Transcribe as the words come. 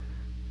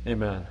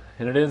Amen.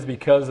 And it is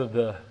because of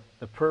the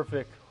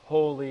perfect,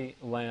 holy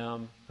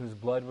Lamb whose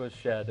blood was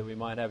shed that we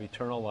might have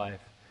eternal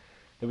life,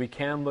 that we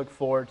can look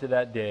forward to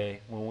that day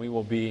when we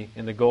will be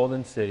in the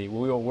golden city,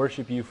 where we will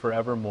worship you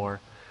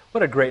forevermore.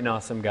 What a great and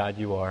awesome God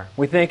you are.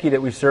 We thank you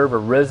that we serve a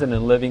risen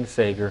and living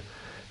Savior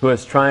who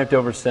has triumphed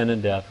over sin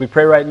and death. We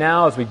pray right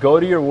now as we go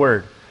to your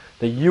word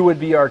that you would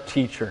be our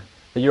teacher,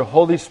 that your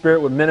Holy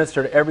Spirit would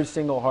minister to every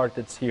single heart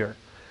that's here.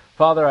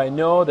 Father, I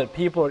know that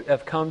people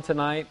have come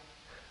tonight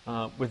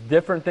with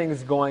different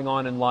things going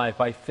on in life.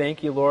 I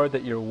thank you, Lord,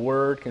 that your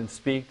word can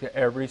speak to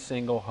every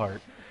single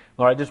heart.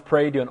 Lord, I just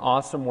pray you do an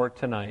awesome work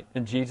tonight.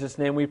 In Jesus'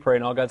 name we pray.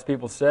 And all God's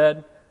people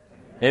said,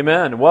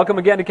 Amen. Welcome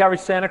again to Calvary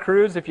Santa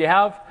Cruz. If you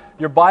have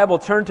your Bible,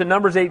 turn to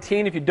Numbers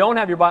 18. If you don't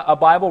have a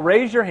Bible,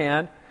 raise your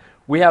hand.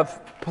 We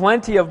have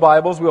plenty of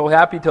Bibles. We'll be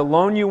happy to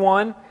loan you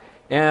one.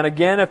 And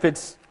again,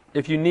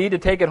 if you need to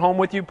take it home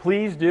with you,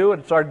 please do.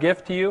 It's our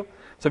gift to you.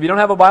 So if you don't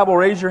have a Bible,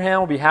 raise your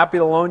hand. We'll be happy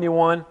to loan you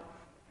one.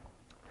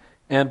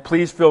 And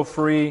please feel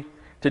free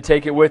to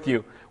take it with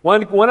you.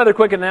 One other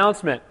quick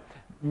announcement.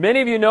 Many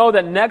of you know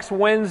that next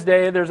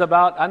Wednesday there's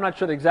about, I'm not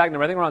sure the exact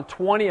number, I think around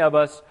 20 of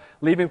us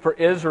leaving for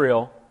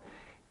Israel.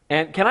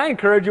 And can I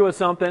encourage you with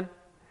something?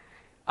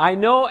 I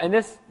know, and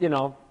this,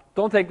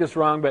 don't take this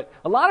wrong, but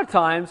a lot of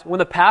times when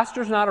the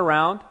pastor's not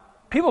around,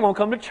 people don't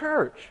come to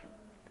church.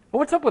 Well,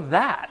 what's up with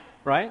that,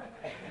 right?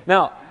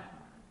 Now,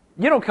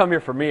 you don't come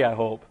here for me, I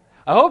hope.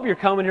 I hope you're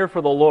coming here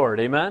for the Lord,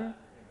 amen?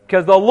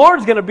 Because the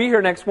Lord's going to be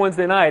here next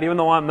Wednesday night, even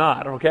though I'm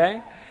not,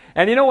 okay?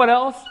 And you know what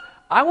else?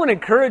 I want to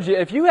encourage you,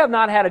 if you have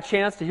not had a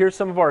chance to hear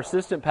some of our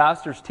assistant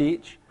pastors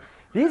teach,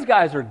 these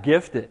guys are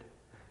gifted.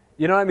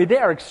 You know what I mean? They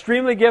are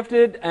extremely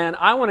gifted, and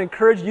I want to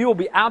encourage you, you will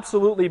be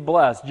absolutely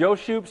blessed. Joe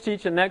Shoup's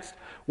teaching next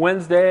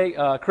Wednesday.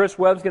 Chris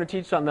Webb's going to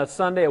teach on the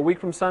Sunday, a week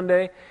from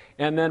Sunday.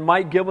 And then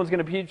Mike Giblin's going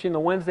to be teaching the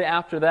Wednesday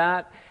after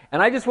that.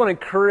 And I just want to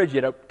encourage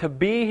you to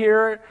be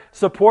here,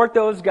 support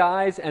those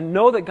guys, and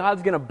know that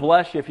God's going to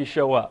bless you if you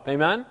show up.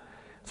 Amen?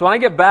 So when I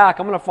get back,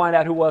 I'm going to find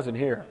out who wasn't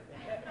here.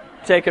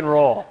 Take and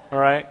roll, all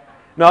right?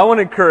 No, I want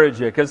to encourage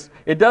you, because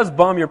it does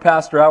bum your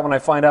pastor out when I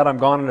find out I'm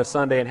gone on a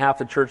Sunday and half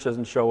the church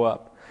doesn't show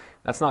up.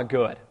 That's not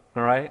good,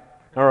 all right?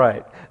 All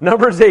right.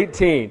 Numbers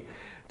 18.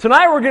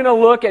 Tonight we're going to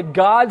look at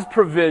God's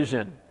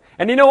provision.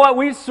 And you know what?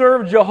 We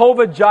serve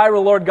Jehovah Jireh,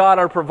 Lord God,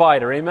 our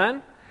provider.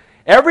 Amen?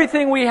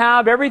 Everything we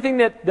have, everything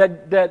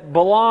that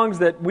belongs,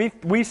 that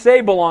we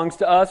say belongs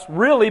to us,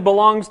 really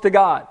belongs to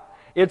God.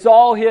 It's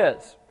all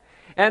His.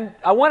 And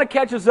I want to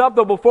catch us up,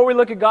 though, before we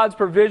look at God's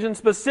provision,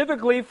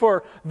 specifically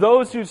for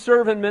those who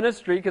serve in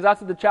ministry, because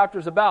that's what the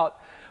chapter's about.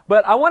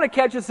 But I want to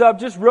catch us up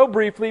just real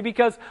briefly,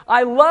 because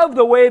I love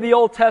the way the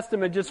Old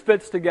Testament just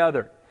fits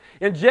together.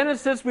 In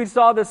Genesis, we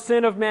saw the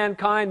sin of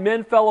mankind.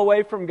 Men fell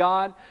away from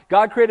God.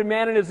 God created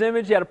man in His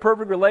image. He had a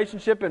perfect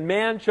relationship, and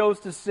man chose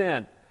to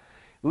sin.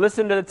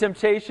 Listened to the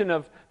temptation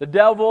of the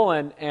devil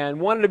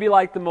and wanted to be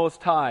like the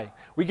Most High.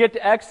 We get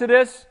to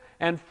Exodus,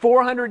 and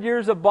 400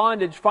 years of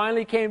bondage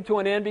finally came to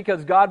an end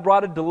because God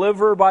brought a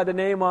deliverer by the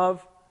name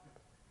of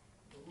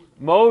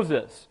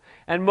Moses.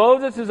 And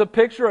Moses is a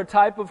picture, a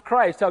type of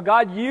Christ, how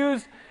God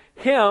used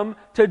him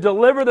to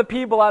deliver the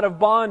people out of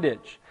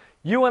bondage.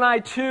 You and I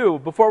too,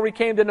 before we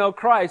came to know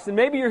Christ, and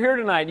maybe you're here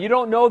tonight and you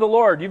don't know the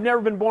Lord, you've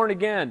never been born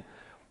again.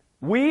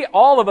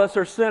 All of us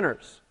are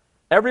sinners.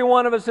 Every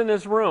one of us in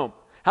this room.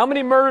 How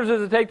many murders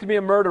does it take to be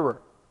a murderer?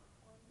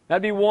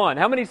 That'd be one.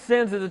 How many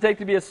sins does it take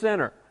to be a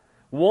sinner?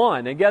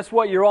 One. And guess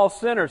what? You're all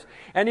sinners.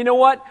 And you know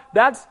what?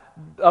 That's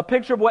a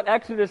picture of what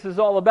Exodus is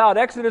all about.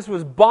 Exodus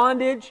was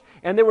bondage,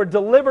 and they were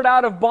delivered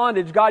out of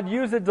bondage. God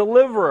used a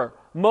deliverer,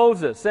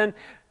 Moses. And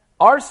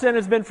our sin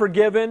has been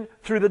forgiven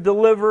through the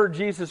deliverer,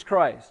 Jesus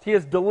Christ. He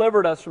has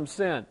delivered us from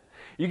sin.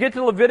 You get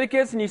to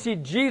Leviticus and you see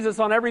Jesus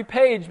on every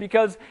page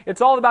because it's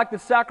all about the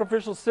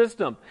sacrificial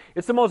system.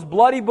 It's the most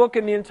bloody book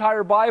in the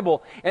entire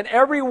Bible. And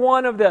every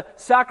one of the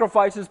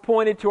sacrifices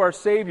pointed to our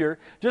Savior.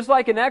 Just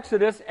like in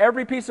Exodus,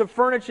 every piece of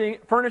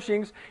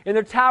furnishings in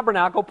the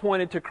tabernacle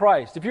pointed to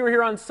Christ. If you were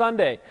here on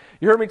Sunday,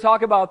 you heard me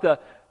talk about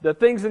the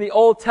things in the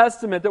Old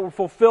Testament that were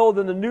fulfilled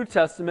in the New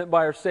Testament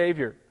by our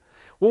Savior.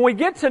 When we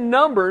get to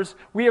Numbers,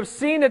 we have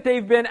seen that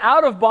they've been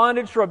out of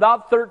bondage for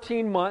about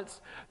 13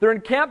 months. They're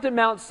encamped at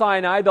Mount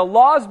Sinai. The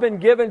law's been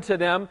given to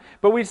them,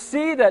 but we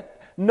see that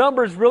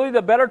Numbers, really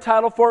the better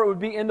title for it would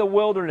be in the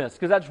wilderness,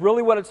 because that's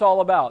really what it's all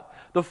about.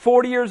 The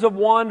 40 years of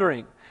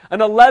wandering.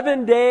 An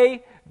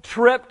 11-day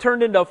trip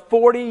turned into a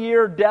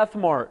 40-year death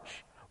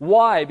march.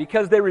 Why?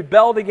 Because they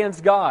rebelled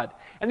against God.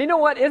 And you know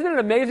what? Isn't it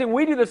amazing?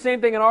 We do the same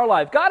thing in our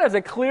life. God has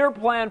a clear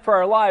plan for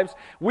our lives.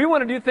 We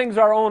want to do things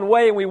our own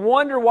way, and we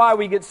wonder why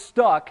we get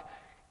stuck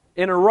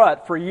in a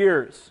rut for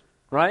years,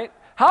 right?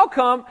 How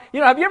come,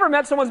 have you ever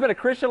met someone who's been a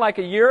Christian like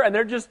a year, and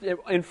they're just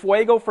in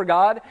fuego for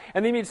God,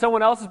 and then you meet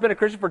someone else who's been a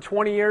Christian for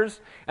 20 years,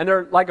 and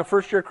they're like a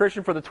first-year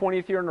Christian for the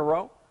 20th year in a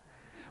row?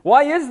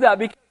 Why is that?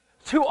 Because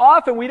too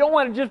often we don't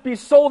want to just be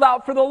sold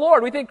out for the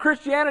Lord. We think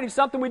Christianity is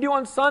something we do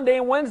on Sunday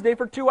and Wednesday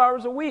for 2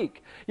 hours a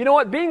week. You know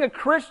what? Being a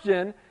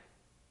Christian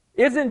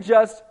isn't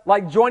just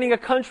like joining a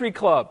country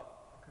club.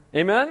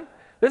 Amen?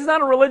 This is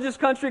not a religious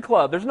country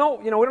club. There's no,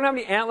 we don't have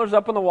any antlers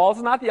up on the walls.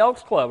 It's not the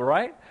Elks Club, all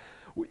right?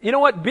 You know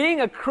what? Being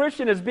a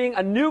Christian is being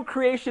a new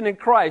creation in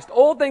Christ.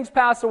 Old things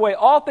pass away.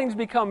 All things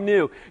become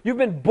new. You've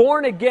been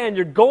born again.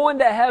 You're going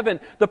to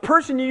heaven. The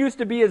person you used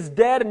to be is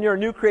dead, and you're a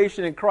new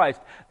creation in Christ.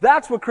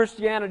 That's what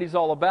Christianity is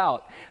all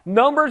about.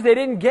 Numbers, they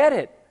didn't get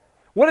it.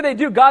 What did they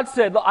do? God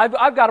said,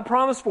 I've got a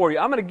promise for you.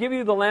 I'm going to give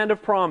you the land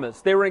of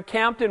promise. They were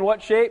encamped in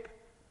what shape?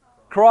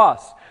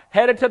 Cross.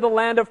 Headed to the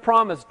land of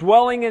promise,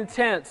 dwelling in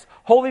tents,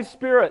 Holy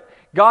Spirit,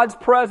 God's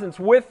presence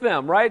with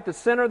them, right? The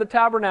center of the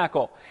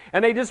tabernacle.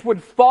 And they just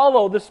would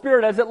follow the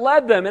Spirit as it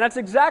led them. And that's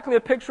exactly a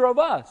picture of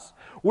us.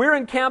 We're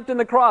encamped in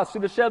the cross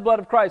through the shed blood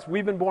of Christ.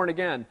 We've been born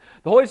again.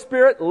 The Holy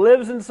Spirit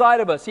lives inside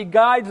of us. He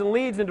guides and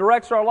leads and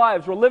directs our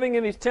lives. We're living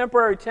in these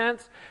temporary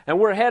tents, and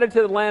we're headed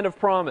to the land of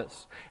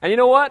promise. And you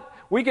know what?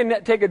 We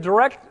can take a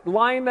direct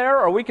line there,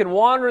 or we can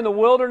wander in the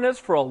wilderness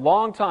for a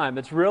long time.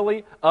 It's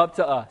really up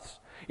to us.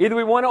 Either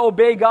we want to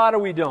obey God or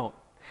we don't.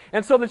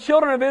 And so the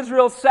children of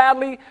Israel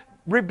sadly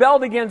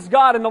rebelled against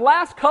God. In the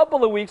last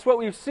couple of weeks, what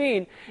we've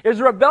seen is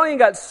the rebellion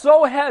got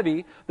so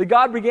heavy that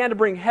God began to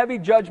bring heavy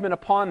judgment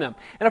upon them.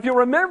 And if you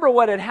remember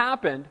what had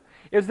happened,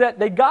 is that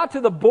they got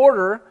to the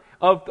border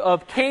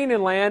of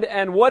Canaan land,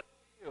 and what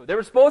did they do? They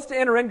were supposed to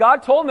enter in.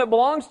 God told them it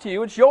belongs to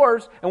you, it's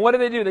yours. And what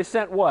did they do? They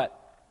sent what?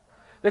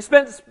 They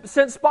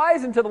sent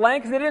spies into the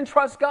land because they didn't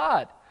trust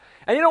God.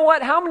 And you know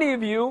what? How many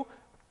of you,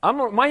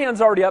 my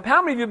hand's already up,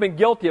 how many of you have been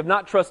guilty of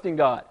not trusting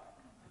God?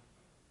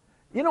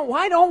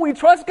 Why don't we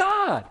trust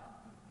God?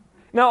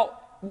 Now,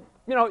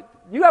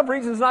 you have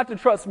reasons not to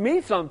trust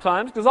me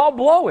sometimes because I'll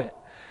blow it.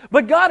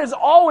 But God is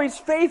always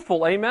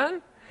faithful,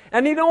 amen?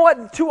 And you know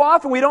what? Too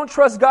often we don't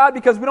trust God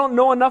because we don't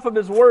know enough of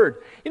His Word.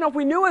 If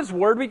we knew His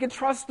Word, we could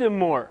trust Him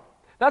more.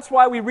 That's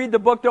why we read the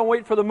book, Don't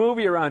Wait for the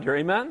Movie around here,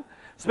 amen?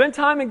 Spend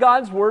time in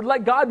God's Word.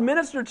 Let God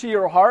minister to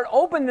your heart.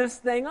 Open this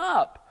thing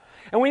up.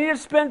 And we need to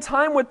spend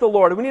time with the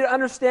Lord. We need to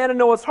understand and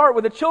know His heart.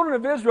 When the children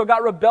of Israel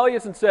got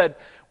rebellious and said,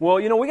 well,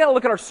 we got to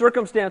look at our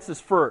circumstances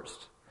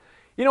first.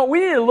 We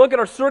need to look at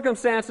our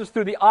circumstances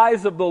through the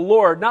eyes of the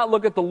Lord, not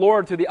look at the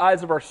Lord through the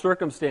eyes of our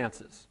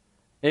circumstances.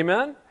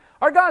 Amen?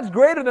 Our God's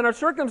greater than our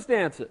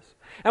circumstances.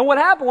 And what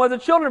happened was the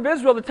children of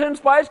Israel, the 10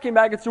 spies came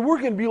back and said, we're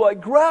going to be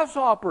like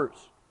grasshoppers.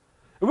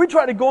 If we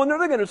try to go in there,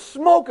 they're going to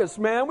smoke us,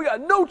 man. We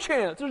got no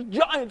chance. There's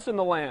giants in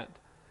the land.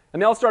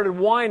 And they all started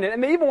whining.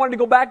 And they even wanted to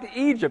go back to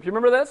Egypt. You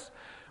remember this?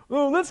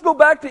 Oh, let's go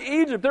back to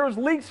Egypt. There was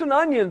leeks and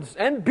onions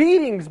and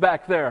beatings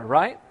back there,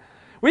 right?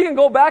 We can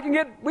go back and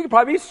we could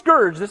probably be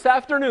scourged this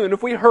afternoon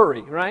if we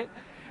hurry, right?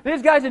 And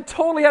these guys had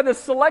totally had this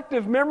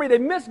selective memory. They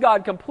missed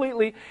God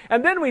completely.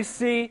 And then we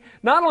see,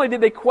 not only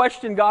did they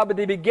question God, but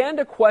they began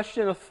to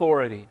question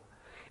authority.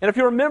 And if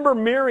you remember,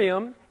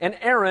 Miriam and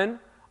Aaron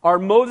are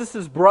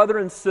Moses' brother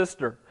and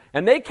sister.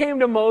 And they came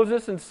to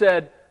Moses and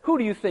said, who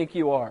do you think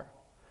you are?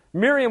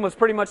 Miriam was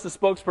pretty much the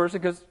spokesperson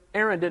because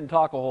Aaron didn't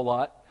talk a whole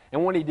lot.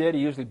 And when he did,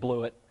 he usually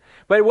blew it.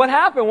 But what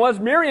happened was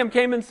Miriam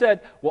came and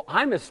said, well,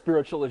 I'm as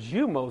spiritual as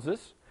you,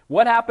 Moses.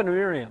 What happened to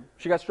Miriam?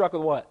 She got struck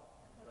with what?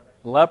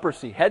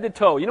 Leprosy, head to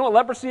toe. You know what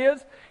leprosy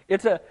is?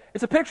 It's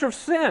a picture of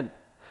sin.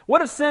 What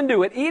does sin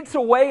do? It eats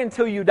away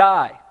until you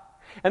die.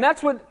 And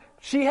that's what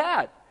she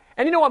had.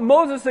 And you know what?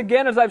 Moses,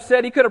 again, as I've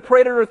said, he could have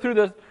prayed at her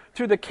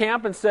through the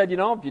camp and said,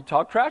 if you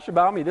talk trash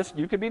about me,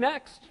 you could be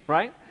next,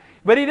 right?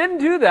 But he didn't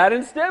do that.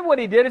 Instead, what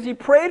he did is he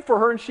prayed for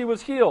her and she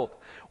was healed.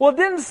 Well, it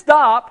didn't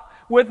stop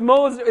with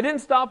Moses. It didn't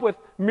stop with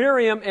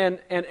Miriam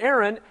and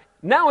Aaron.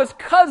 Now his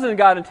cousin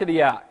got into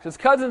the act. His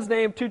cousin's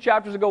name 2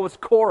 chapters ago was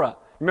Korah.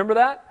 Remember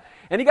that?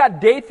 And he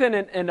got Dathan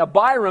and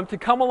Abiram to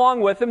come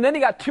along with him. Then he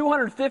got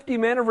 250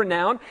 men of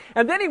renown.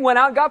 And then he went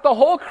out and got the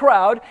whole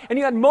crowd. And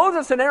you had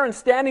Moses and Aaron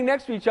standing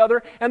next to each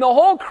other. And the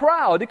whole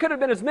crowd, it could have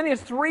been as many as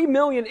 3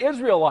 million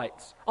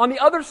Israelites on the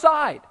other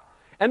side.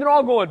 And they're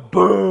all going,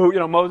 boo.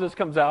 Moses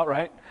comes out,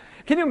 right?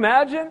 Can you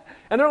imagine?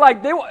 And they're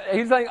like,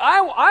 he's like,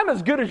 I'm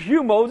as good as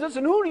you, Moses.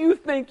 And who do you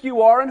think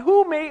you are? And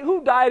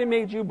who died and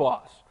made you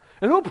boss?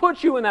 And who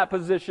put you in that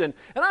position?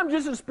 And I'm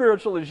just as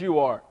spiritual as you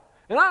are.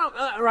 And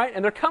right?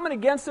 And they're coming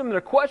against him and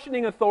they're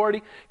questioning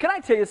authority. Can I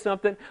tell you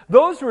something?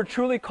 Those who are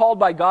truly called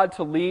by God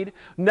to lead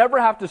never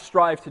have to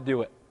strive to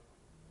do it.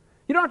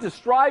 You don't have to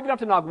strive. You don't have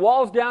to knock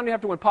walls down. You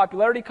have to win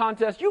popularity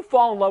contests. You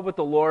fall in love with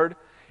the Lord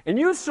and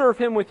you serve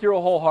Him with your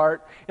whole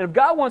heart. And if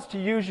God wants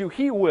to use you,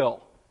 He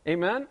will.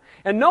 Amen?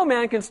 And no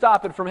man can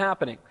stop it from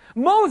happening.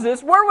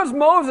 Moses, where was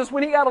Moses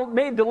when he got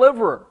made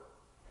deliverer?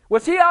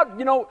 Was he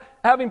out,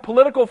 having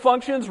political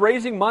functions,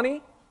 raising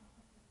money?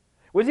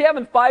 Was he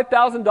having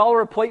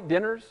 $5,000 a plate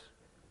dinners?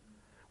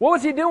 What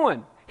was he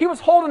doing? He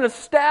was holding a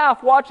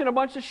staff watching a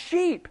bunch of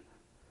sheep.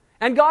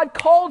 And God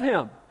called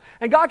him.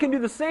 And God can do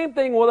the same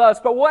thing with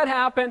us. But what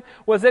happened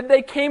was that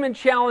they came and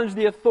challenged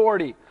the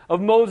authority of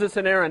Moses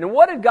and Aaron. And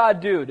what did God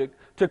do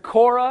to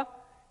Korah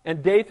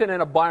and Dathan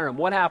and Abiram?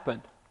 What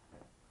happened?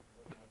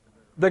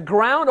 The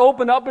ground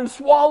opened up and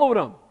swallowed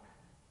them.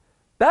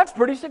 That's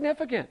pretty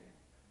significant.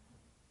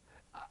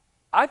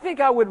 I think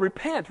I would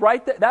repent,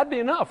 right? That'd be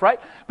enough, right?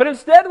 But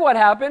instead what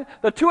happened,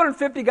 the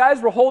 250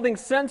 guys were holding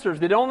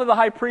censers that only the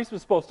high priest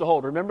was supposed to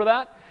hold. Remember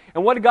that?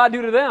 And what did God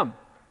do to them?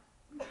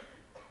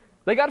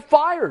 They got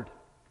fired.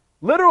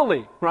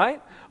 Literally,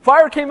 right?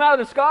 Fire came out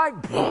of the sky,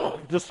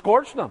 just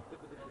scorched them.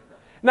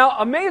 Now,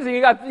 amazing,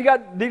 you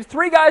got these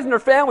 3 guys and their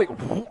family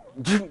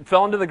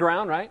fell into the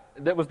ground, right?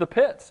 That was the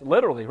pits,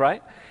 literally,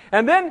 right?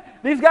 And then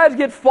these guys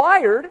get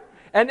fired.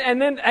 And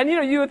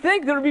you would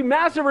think there would be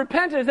massive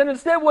repentance, and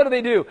instead what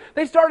do?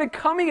 They started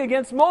coming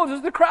against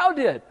Moses, the crowd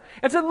did,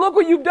 and said, look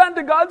what you've done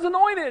to God's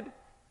anointed.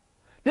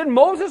 Did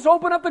Moses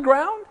open up the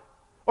ground?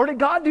 Or did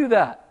God do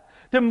that?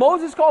 Did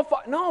Moses call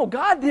fire? No,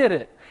 God did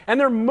it. And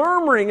they're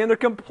murmuring and they're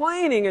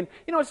complaining, and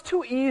it's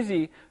too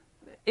easy.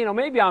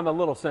 Maybe I'm a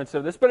little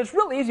sensitive to this, but it's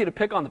real easy to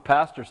pick on the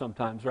pastor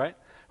sometimes, right?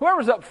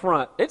 Whoever's up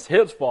front, it's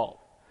his fault.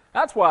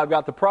 That's why I've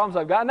got the problems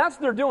I've got, and that's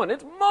what they're doing.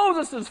 It's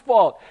Moses'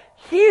 fault.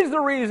 He's the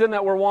reason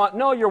that you're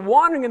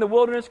wandering in the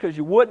wilderness because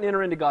you wouldn't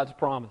enter into God's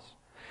promise.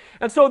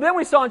 And so then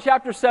we saw in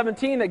chapter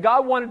 17 that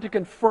God wanted to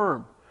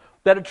confirm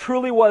that it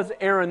truly was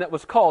Aaron that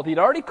was called. He'd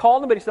already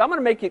called him, but he said, I'm going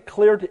to make it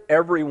clear to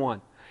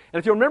everyone. And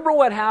if you remember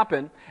what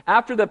happened,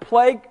 after the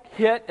plague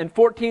hit and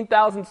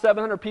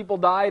 14,700 people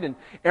died, and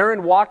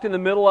Aaron walked in the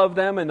middle of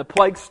them, and the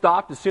plague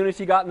stopped as soon as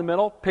he got in the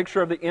middle,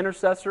 picture of the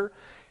intercessor.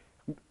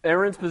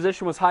 Aaron's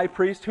position was high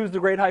priest. Who's the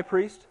great high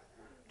priest?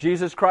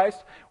 Jesus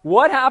Christ.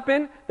 What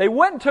happened? They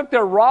went and took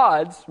their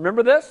rods,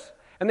 remember this?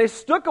 And they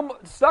stuck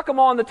them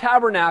on the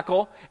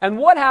tabernacle. And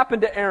what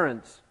happened to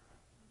Aaron's?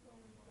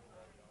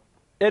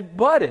 It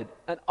budded.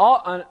 An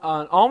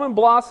almond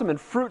blossom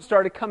and fruit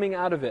started coming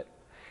out of it.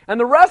 And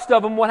the rest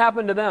of them, what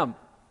happened to them?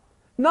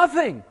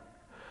 Nothing.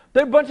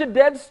 They're a bunch of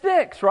dead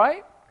sticks,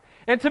 right?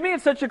 And to me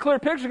it's such a clear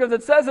picture because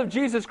it says of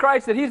Jesus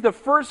Christ that He's the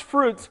first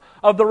fruits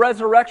of the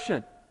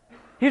resurrection.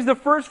 He's the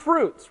first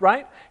fruits,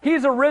 right?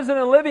 He's a risen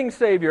and living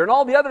Savior. And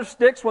all the other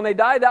sticks, when they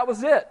died, that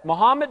was it.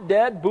 Muhammad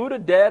dead, Buddha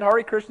dead,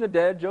 Hare Krishna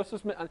dead,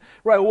 Joseph Smith,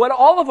 right?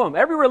 All of them,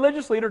 every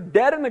religious leader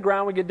dead in the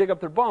ground, we could dig up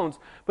their bones.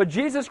 But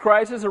Jesus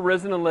Christ is a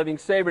risen and living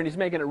Savior, and He's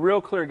making it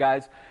real clear,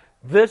 guys.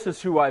 This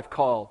is who I've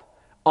called.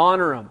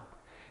 Honor Him.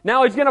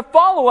 Now He's going to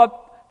follow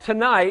up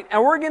tonight,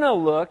 and we're going to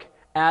look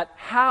at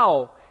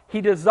how He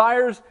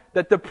desires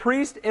that the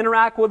priest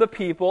interact with the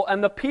people,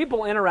 and the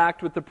people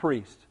interact with the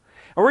priest.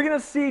 And we're going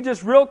to see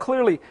just real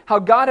clearly how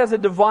God has a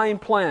divine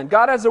plan.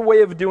 God has a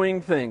way of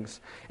doing things.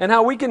 And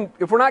how we can,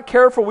 if we're not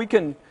careful, we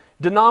can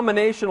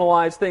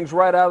denominationalize things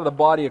right out of the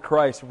body of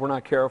Christ if we're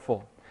not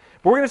careful.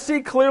 But we're going to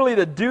see clearly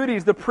the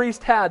duties the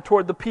priest had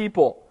toward the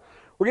people.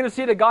 We're going to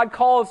see that God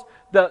calls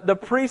the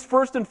priest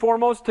first and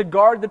foremost to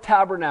guard the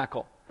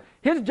tabernacle.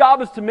 His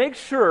job is to make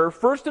sure,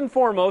 first and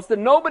foremost, that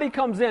nobody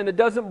comes in that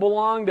doesn't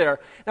belong there.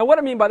 Now, what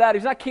I mean by that,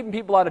 He's not keeping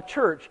people out of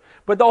church,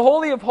 but the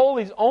Holy of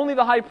Holies, only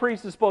the high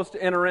priest is supposed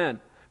to enter in,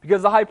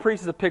 because the high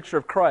priest is a picture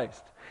of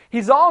Christ.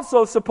 He's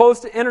also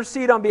supposed to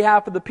intercede on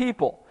behalf of the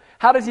people.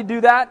 How does He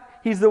do that?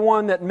 He's the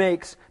one that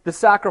makes the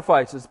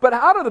sacrifices. But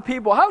how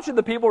should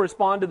the people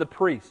respond to the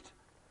priest?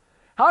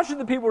 How should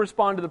the people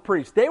respond to the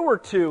priest? They were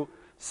to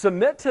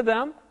submit to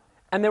them,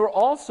 and they were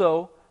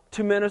also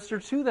to minister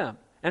to them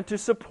and to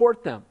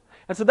support them.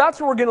 And so that's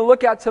what we're going to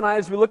look at tonight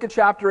as we look at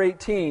chapter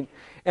 18.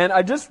 And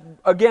I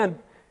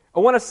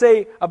want to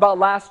say about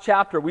last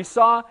chapter, we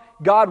saw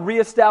God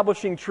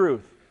reestablishing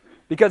truth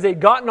because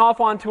they'd gotten off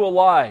onto a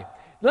lie.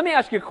 Let me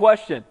ask you a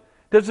question.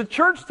 Does the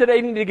church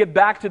today need to get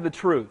back to the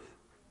truth?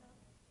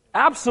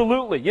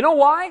 Absolutely. You know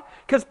why?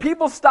 Because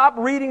people stop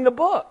reading the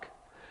book.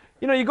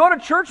 You go to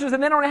churches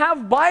and they don't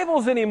have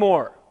Bibles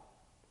anymore.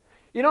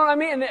 You know what I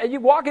mean? And you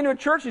walk into a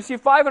church, you see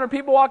 500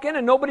 people walk in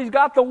and nobody's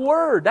got the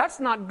Word. That's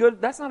not good.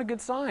 That's not a good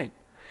sign.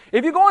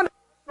 If you go into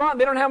a restaurant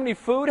and they don't have any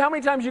food, how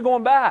many times are you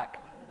going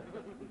back?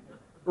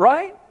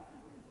 Right?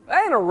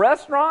 That ain't a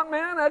restaurant,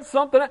 man. That's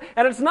something.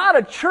 And it's not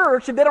a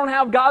church if they don't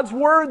have God's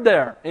Word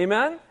there.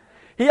 Amen?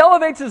 He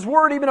elevates His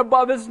Word even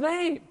above His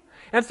name.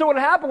 And so what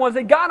happened was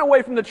they got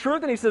away from the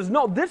truth, and He says,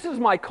 no, this is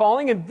my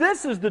calling, and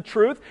this is the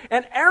truth,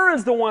 and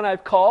Aaron's the one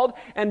I've called,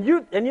 and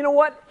you know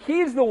what?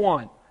 He's the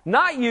one.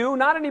 Not you,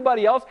 not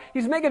anybody else.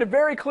 He's making it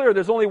very clear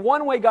there's only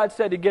one way, God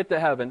said, to get to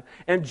heaven,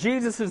 and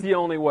Jesus is the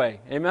only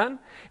way. Amen?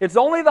 It's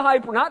only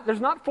there's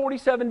not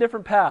 47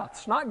 different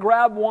paths. Not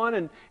grab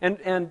one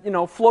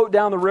and float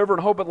down the river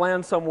and hope it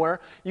lands somewhere.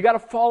 You got to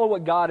follow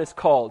what God has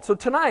called. So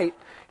tonight,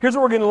 here's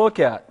what we're going to look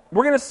at.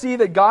 We're going to see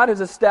that God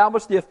has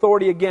established the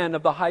authority again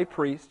of the high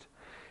priest,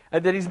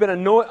 and that he's been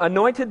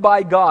anointed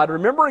by God.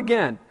 Remember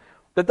again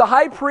that the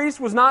high priest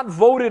was not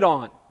voted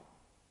on.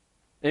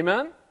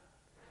 Amen?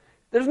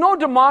 There's no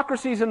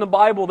democracies in the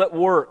Bible that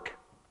work.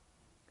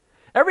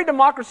 Every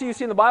democracy you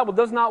see in the Bible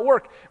does not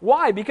work.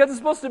 Why? Because it's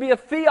supposed to be a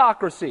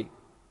theocracy.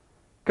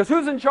 Because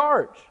who's in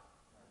charge?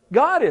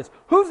 God is.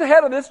 Who's the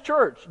head of this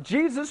church?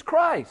 Jesus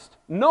Christ.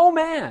 No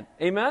man.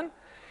 Amen?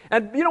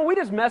 And we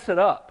just mess it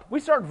up. We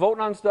start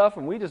voting on stuff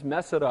and we just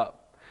mess it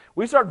up.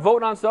 We start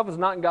voting on stuff that's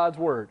not in God's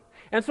Word.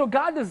 And so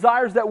God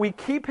desires that we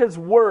keep His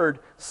Word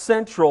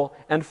central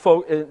and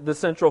the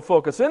central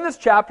focus. In this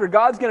chapter,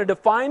 God's going to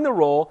define the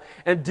role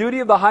and duty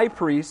of the high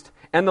priest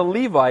and the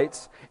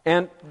Levites,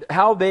 and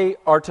how they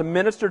are to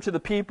minister to the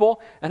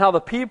people, and how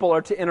the people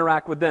are to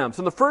interact with them.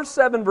 So in the first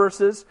 7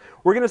 verses,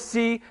 we're going to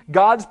see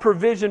God's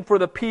provision for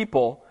the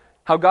people,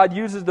 how God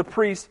uses the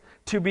priests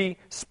to be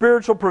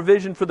spiritual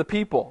provision for the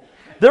people.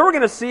 Then we're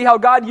going to see how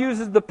God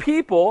uses the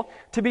people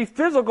to be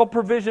physical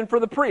provision for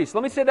the priests.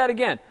 Let me say that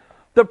again.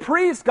 The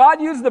priest, God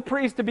used the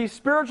priest to be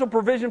spiritual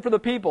provision for the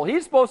people.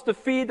 He's supposed to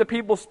feed the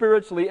people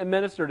spiritually and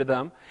minister to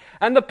them.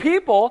 And the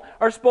people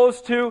are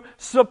supposed to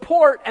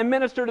support and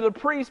minister to the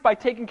priest by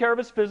taking care of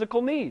his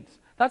physical needs.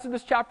 That's what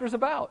this chapter is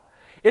about.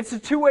 It's a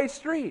two-way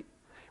street.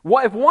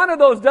 If one of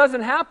those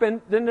doesn't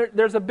happen, then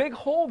there's a big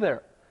hole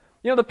there.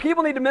 The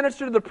people need to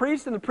minister to the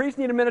priest, and the priests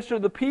need to minister to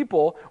the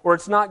people, or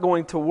it's not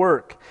going to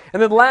work.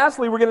 And then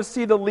lastly, we're going to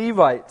see the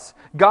Levites.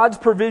 God's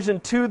provision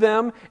to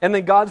them, and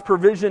then God's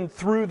provision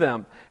through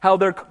them. How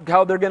they're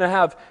going to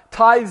have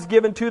tithes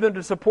given to them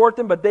to support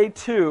them, but they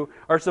too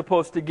are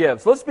supposed to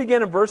give. So let's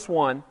begin in verse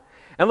 1,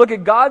 and look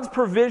at God's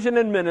provision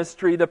and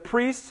ministry. The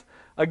priests,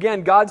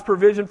 again, God's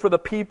provision for the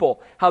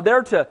people. How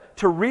they're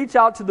to reach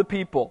out to the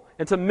people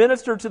and to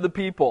minister to the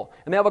people.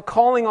 And they have a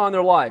calling on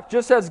their life.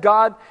 Just as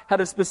God had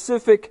a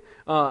specific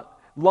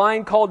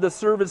line called to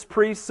serve as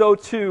priests, so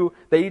too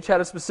they each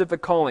had a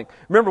specific calling.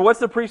 Remember, what's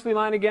the priestly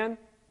line again?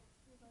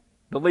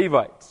 The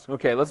Levites.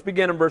 Okay, let's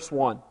begin in verse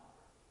 1.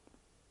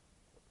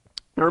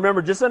 Now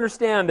remember, just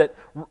understand that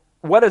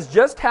what has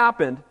just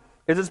happened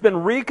is it's been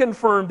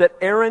reconfirmed that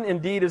Aaron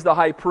indeed is the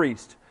high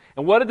priest.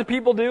 And what did the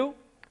people do?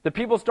 The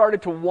people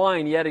started to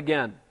whine yet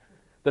again.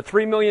 The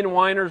 3 million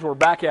whiners were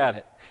back at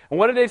it. And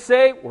what did they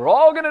say? We're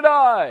all going to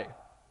die.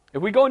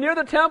 If we go near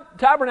the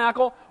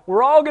tabernacle,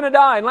 we're all going to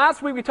die. And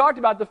last week we talked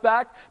about the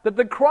fact that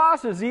the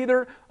cross is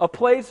either a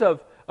place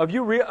of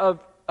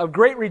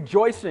great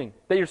rejoicing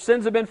that your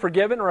sins have been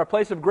forgiven, or a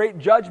place of great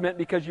judgment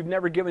because you've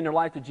never given your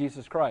life to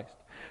Jesus Christ.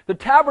 The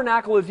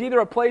tabernacle is either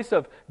a place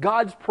of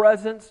God's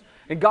presence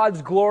and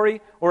God's glory,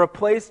 or a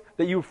place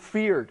that you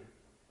feared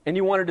and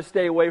you wanted to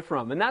stay away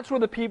from. And that's where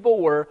the people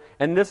were,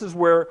 and this is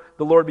where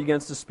the Lord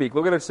begins to speak.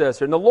 Look at what it says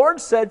here. And the Lord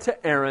said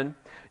to Aaron,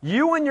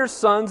 you and your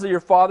sons of your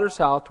father's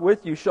house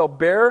with you shall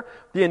bear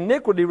the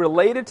iniquity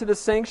related to the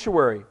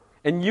sanctuary,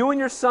 and you and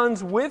your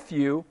sons with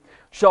you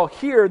shall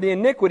hear the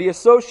iniquity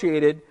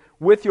associated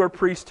with your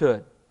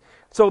priesthood.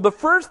 So the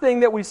first thing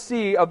that we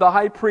see of the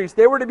high priest,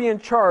 they were to be in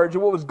charge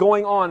of what was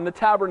going on in the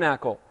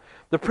tabernacle.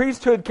 The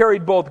priesthood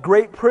carried both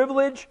great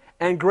privilege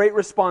and great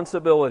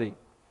responsibility.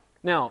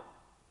 Now,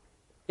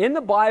 in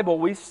the Bible,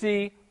 we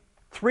see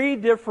 3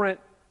 different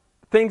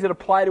things that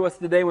apply to us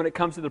today when it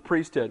comes to the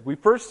priesthood. We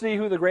first see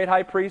who the great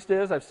high priest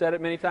is. I've said it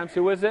many times.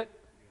 Who is it?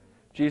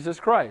 Jesus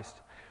Christ.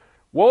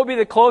 What would be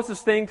the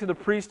closest thing to the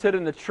priesthood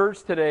in the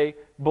church today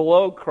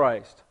below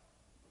Christ?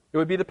 It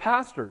would be the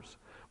pastors.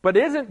 But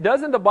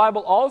doesn't the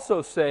Bible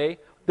also say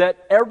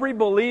that every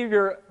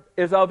believer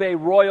is of a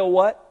royal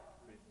what?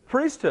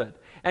 Priesthood.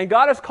 And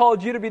God has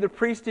called you to be the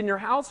priest in your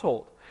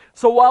household.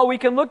 So while we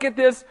can look at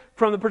this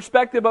from the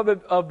perspective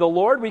of the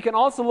Lord, we can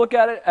also look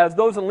at it as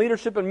those in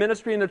leadership and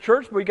ministry in the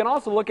church, but we can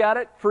also look at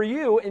it for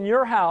you in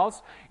your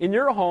house, in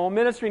your home,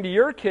 ministering to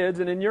your kids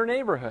and in your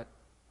neighborhood.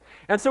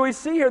 And so we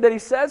see here that he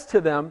says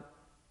to them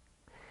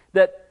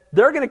that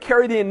they're going to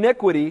carry the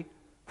iniquity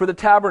for the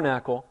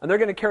tabernacle, and they're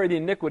going to carry the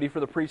iniquity for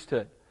the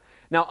priesthood.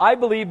 Now, I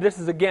believe this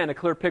is, again, a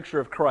clear picture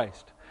of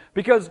Christ.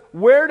 Because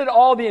where did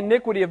all the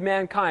iniquity of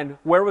mankind,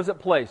 where was it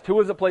placed? Who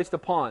was it placed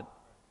upon?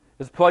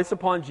 It's placed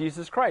upon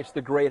Jesus Christ,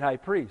 the great high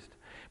priest.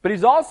 But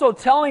he's also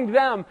telling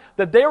them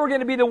that they were going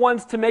to be the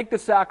ones to make the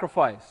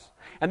sacrifice.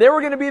 And they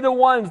were going to be the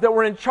ones that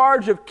were in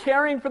charge of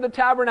caring for the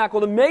tabernacle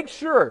to make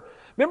sure.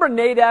 Remember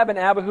Nadab and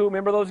Abihu?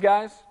 Remember those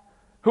guys?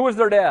 Who was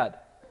their dad?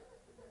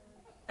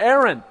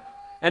 Aaron.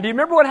 And do you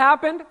remember what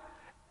happened?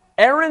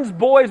 Aaron's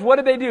boys, what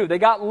did they do? They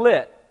got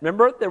lit.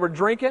 Remember? They were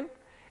drinking.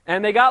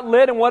 And they got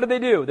lit, and what did they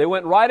do? They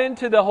went right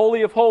into the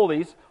Holy of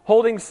Holies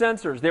holding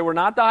censers. They were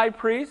not the high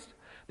priest.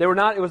 It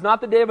was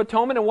not the Day of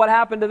Atonement, and what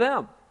happened to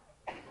them?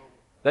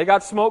 They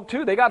got smoked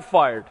too. They got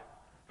fired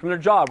from their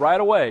job right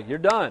away. You're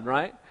done,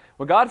 right?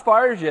 When God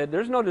fires you,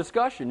 there's no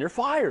discussion. You're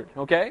fired,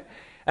 okay?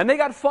 And they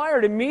got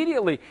fired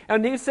immediately.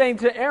 And he's saying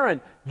to Aaron,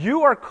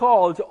 you are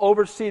called to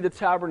oversee the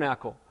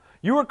tabernacle.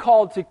 You are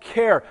called to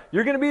care.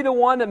 You're going to be the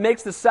one that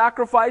makes the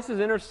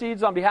sacrifices,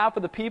 intercedes on behalf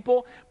of the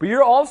people, but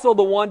you're also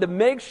the one to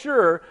make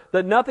sure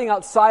that nothing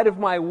outside of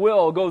my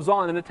will goes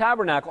on in the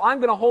tabernacle. I'm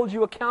going to hold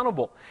you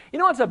accountable. You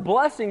know, it's a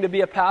blessing to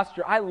be a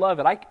pastor. I love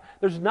it.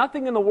 There's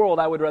nothing in the world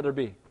I would rather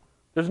be.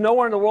 There's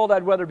nowhere in the world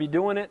I'd rather be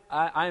doing it.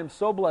 I am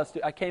so blessed.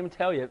 I can't even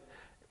tell you.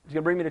 It's going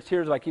to bring me to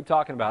tears if I keep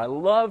talking about it. I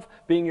love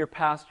being your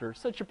pastor.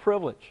 It's such a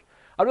privilege.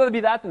 I'd rather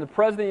be that than the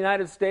President of the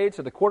United States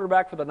or the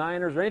quarterback for the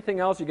Niners or anything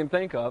else you can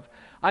think of.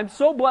 I'm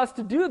so blessed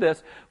to do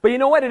this. But you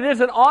know what? It is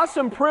an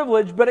awesome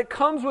privilege, but it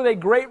comes with a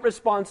great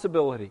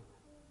responsibility.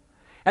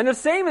 And the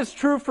same is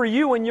true for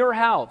you in your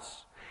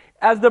house.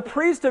 As the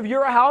priest of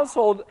your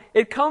household,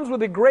 it comes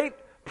with a great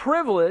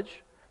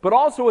privilege, but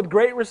also with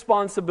great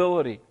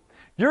responsibility.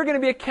 You're going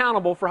to be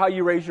accountable for how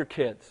you raise your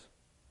kids.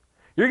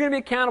 You're going to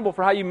be accountable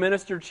for how you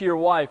minister to your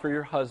wife or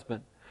your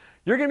husband.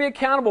 You're going to be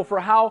accountable for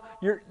how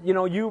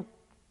you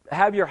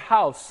have your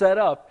house set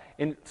up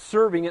in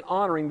serving and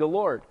honoring the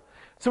Lord.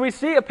 So we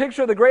see a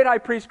picture of the great high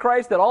priest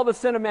Christ, that all the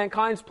sin of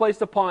mankind is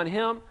placed upon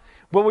him.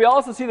 But we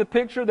also see the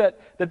picture that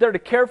they're to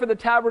care for the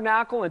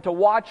tabernacle and to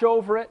watch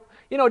over it.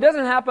 It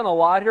doesn't happen a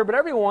lot here, but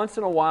every once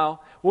in a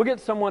while, we'll get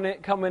someone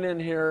coming in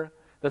here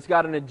that's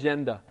got an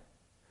agenda.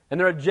 And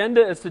their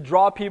agenda is to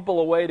draw people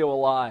away to a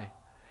lie.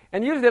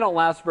 And usually they don't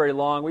last very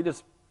long. We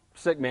just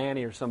sick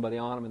Manny or somebody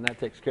on them, and that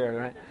takes care of it,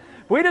 right?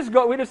 We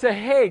just say,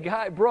 hey,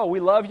 guy, bro, we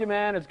love you,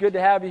 man. It's good to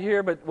have you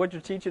here, but what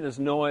you're teaching is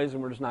noise,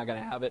 and we're just not going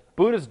to have it.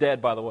 Buddha's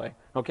dead, by the way,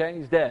 okay?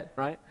 He's dead,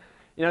 right?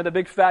 The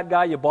big fat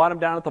guy, you bought him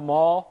down at the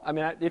mall. I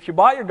mean, if you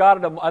bought your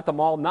God at the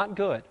mall, not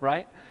good,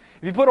 right?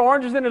 If you put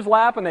oranges in his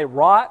lap and they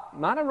rot,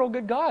 not a real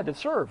good God to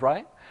serve,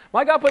 right?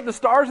 My God put the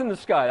stars in the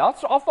sky.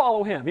 I'll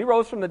follow him. He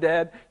rose from the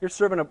dead. You're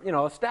serving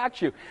a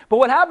statue. But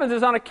what happens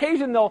is on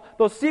occasion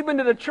they'll seep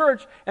into the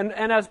church, and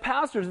as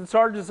pastors,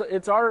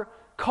 it's our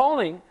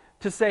calling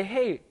to say,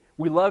 hey,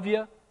 we love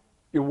you.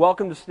 You're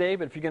welcome to stay,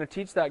 but if you're going to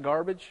teach that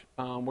garbage,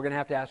 we're going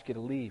to ask you to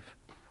leave.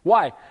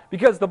 Why?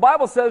 Because the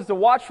Bible says to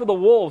watch for the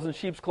wolves in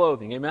sheep's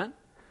clothing. Amen?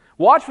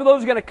 Watch for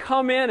those who are going to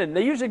come in, and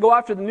they usually go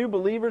after the new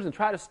believers and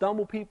try to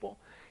stumble people.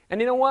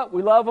 And you know what?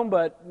 We love them,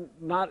 but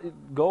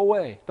go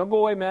away. Don't go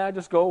away, man.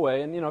 Just go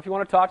away. And, if you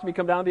want to talk to me,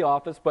 come down to the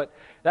office. But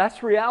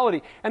that's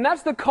reality. And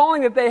that's the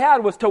calling that they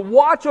had, was to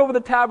watch over the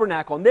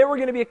tabernacle. And they were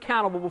going to be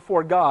accountable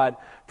before God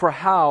for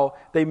how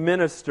they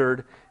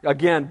ministered,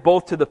 again,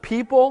 both to the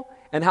people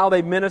and how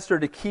they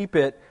ministered to keep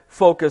it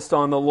focused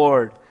on the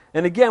Lord.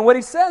 And again, what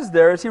he says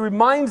there is he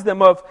reminds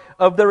them of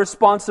their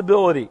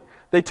responsibility.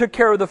 They took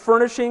care of the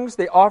furnishings,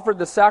 they offered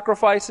the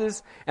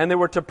sacrifices, and they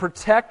were to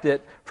protect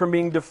it from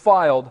being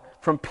defiled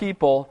from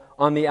people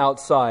on the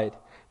outside.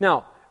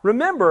 Now,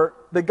 remember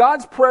that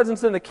God's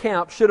presence in the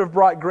camp should have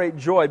brought great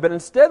joy, but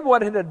instead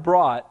what it had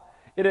brought,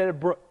 it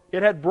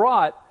had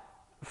brought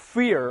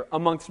fear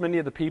amongst many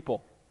of the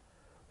people.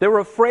 They were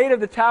afraid of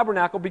the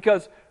tabernacle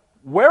because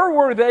where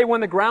were they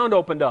when the ground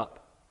opened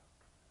up?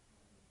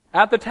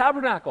 At the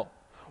tabernacle.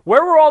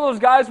 Where were all those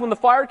guys when the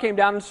fire came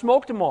down and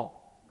smoked them all?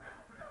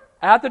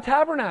 At the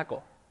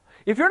tabernacle.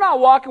 If you're not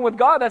walking with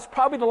God, that's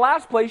probably the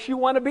last place you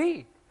want to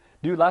be.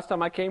 Dude, last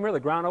time I came here, the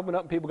ground opened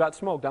up and people got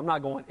smoked. I'm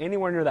not going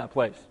anywhere near that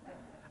place.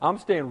 I'm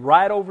staying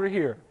right over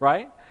here,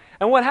 right?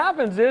 And what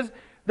happens is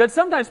that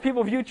sometimes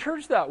people view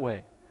church that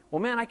way.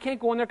 Well, man, I can't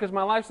go in there because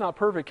my life's not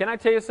perfect. Can I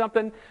tell you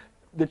something?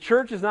 The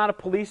church is not a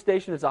police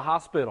station, it's a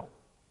hospital.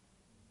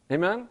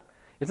 Amen?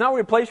 It's not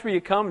a place where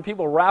you come and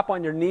people rap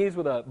on your knees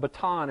with a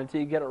baton until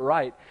you get it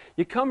right.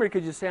 You come here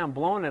because you say, I'm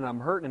blown and I'm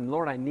hurting, and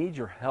Lord, I need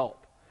your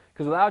help.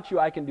 Because without you,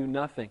 I can do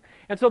nothing.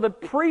 And so the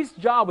priest's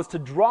job was to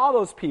draw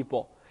those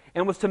people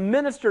and was to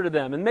minister to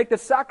them and make the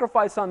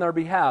sacrifice on their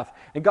behalf.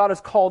 And God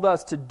has called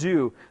us to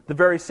do the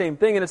very same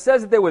thing. And it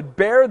says that they would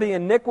bear the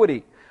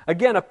iniquity.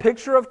 Again, a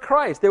picture of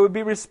Christ. They would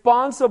be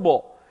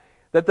responsible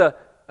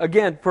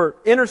for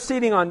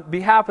interceding on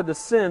behalf of the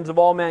sins of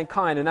all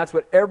mankind. And that's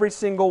what every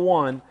single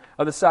one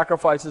of the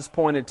sacrifices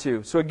pointed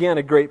to. So again,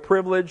 a great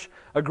privilege,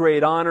 a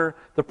great honor.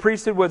 The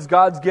priesthood was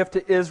God's gift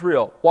to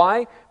Israel.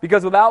 Why?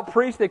 Because without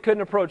priests, they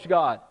couldn't approach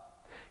God.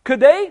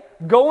 Could they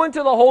go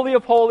into the Holy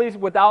of Holies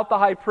without the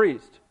high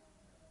priest?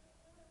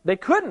 They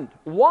couldn't.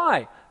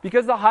 Why?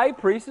 Because the high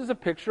priest is a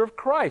picture of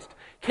Christ.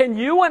 Can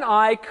you and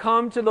I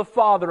come to the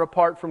Father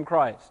apart from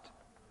Christ?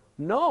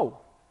 No.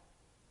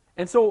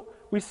 And so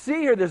we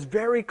see here this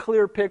very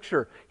clear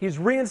picture. He's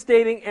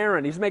reinstating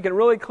Aaron. He's making it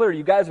really clear.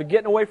 You guys are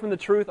getting away from the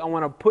truth. I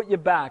want to put you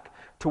back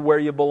to where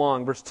you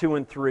belong. Verse 2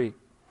 and 3.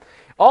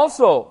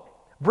 Also,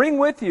 bring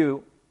with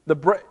you the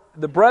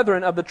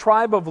brethren of the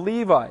tribe of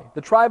Levi,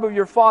 the tribe of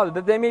your father,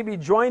 that they may be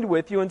joined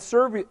with you and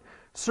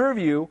serve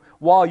you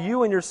while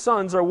you and your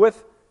sons are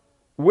with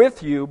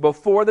you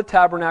before the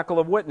tabernacle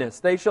of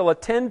witness. They shall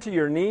attend to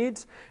your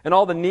needs and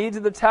all the needs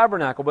of the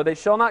tabernacle, but they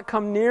shall not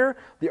come near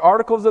the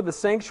articles of the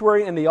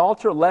sanctuary and the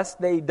altar, lest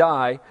they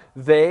die,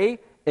 they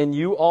and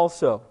you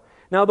also.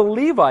 Now the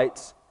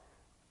Levites,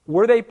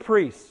 were they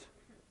priests?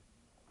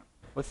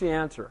 What's the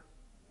answer?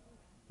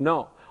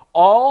 No.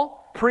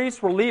 All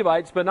priests were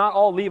Levites, but not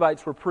all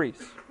Levites were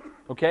priests.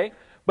 Okay?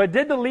 But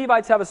did the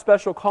Levites have a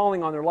special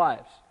calling on their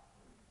lives?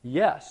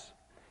 Yes.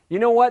 You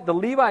know what? The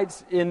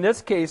Levites, in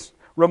this case,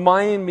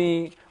 remind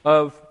me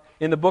of,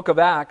 in the book of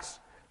Acts,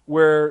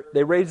 where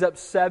they raised up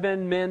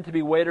 7 men to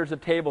be waiters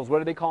of tables. What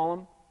do they call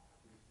them?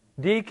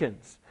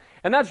 Deacons.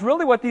 And that's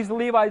really what these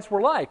Levites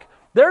were like.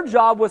 Their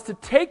job was to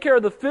take care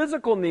of the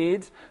physical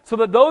needs so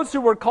that those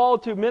who were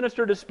called to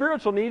minister to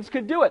spiritual needs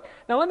could do it.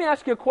 Now let me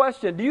ask you a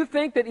question. Do you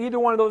think that either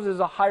one of those is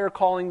a higher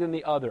calling than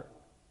the other?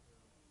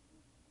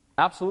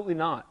 Absolutely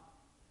not.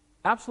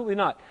 Absolutely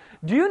not.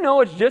 Do you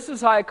know it's just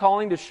as high a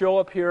calling to show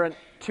up here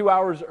 2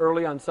 hours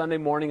early on Sunday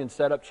morning and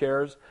set up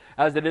chairs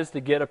as it is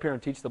to get up here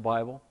and teach the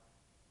Bible?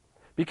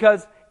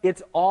 Because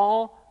it's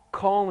all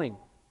calling.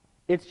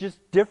 It's just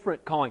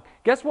different calling.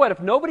 Guess what? If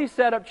nobody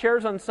set up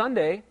chairs on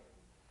Sunday,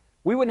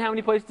 we wouldn't have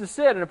any place to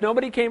sit. And if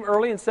nobody came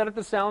early and set up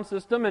the sound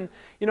system, and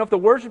if the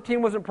worship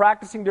team wasn't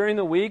practicing during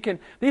the week, and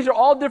these are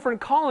all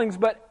different callings,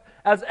 but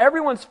as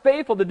everyone's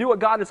faithful to do what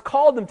God has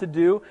called them to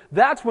do,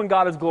 that's when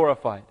God is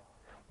glorified.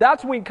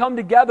 That's when we come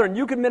together and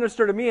you can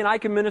minister to me and I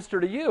can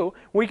minister to you.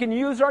 We can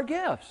use our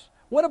gifts.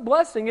 What a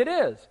blessing it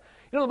is.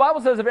 You know, the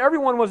Bible says if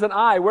everyone was an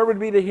eye, where would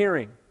be the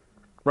hearing?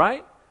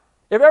 Right?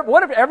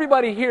 What if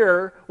everybody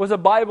here was a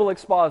Bible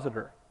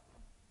expositor?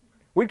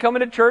 We'd come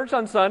into church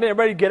on Sunday,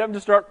 everybody get up and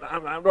just start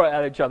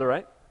at each other,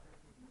 right?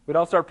 We'd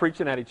all start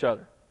preaching at each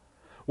other.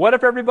 What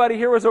if everybody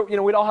here was,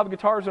 we'd all have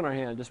guitars in our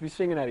hand, just be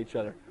singing at each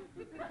other.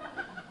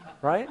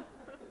 Right?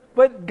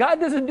 But God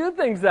doesn't do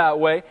things that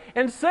way.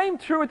 And same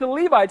true with the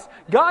Levites.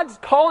 God's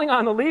calling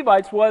on the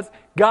Levites was,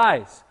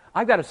 guys,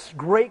 I've got a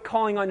great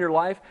calling on your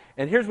life,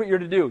 and here's what you're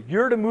to do.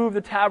 You're to move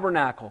the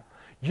tabernacle.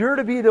 You're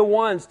to be the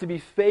ones to be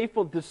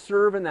faithful to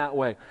serve in that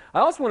way. I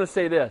also want to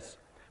say this.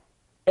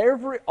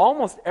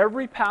 Almost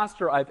every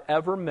pastor I've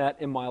ever met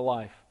in my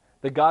life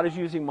that God is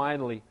using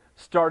mightily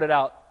started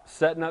out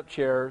setting up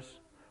chairs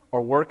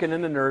or working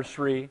in the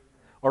nursery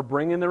or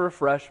bringing the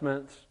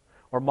refreshments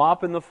or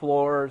mopping the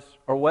floors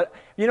or what.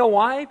 You know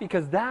why?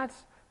 Because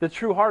that's the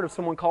true heart of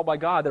someone called by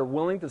God. They're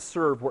willing to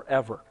serve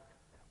wherever.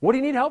 What do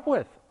you need help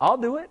with? I'll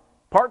do it.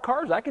 Park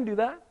cars, I can do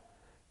that.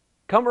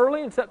 Come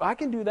early and set, I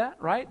can do that,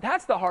 right?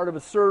 That's the heart of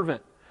a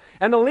servant.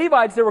 And the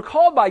Levites, they were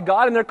called by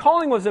God, and their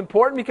calling was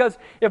important because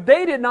if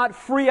they did not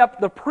free up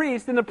the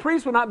priest, then the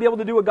priest would not be able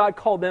to do what God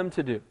called them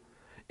to do.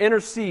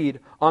 Intercede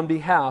on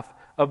behalf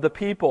of the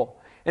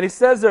people. And he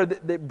says there,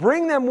 that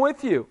bring them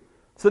with you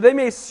so they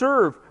may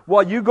serve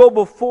while you go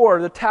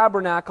before the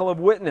tabernacle of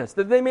witness,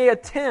 that they may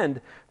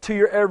attend to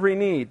your every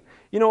need.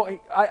 You know,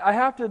 I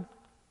have to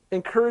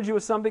encourage you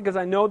with something because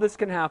I know this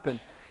can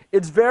happen.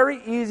 It's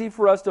very easy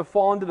for us to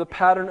fall into the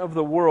pattern of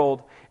the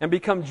world and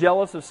become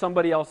jealous of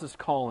somebody else's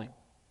calling.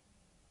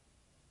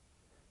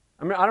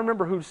 I mean, I don't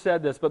remember who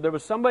said this, but there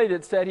was somebody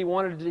that said he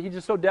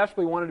just so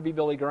desperately wanted to be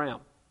Billy Graham.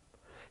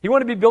 He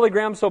wanted to be Billy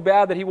Graham so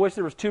bad that he wished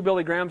there was 2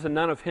 Billy Grahams and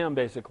none of him,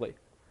 basically.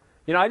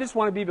 You know, I just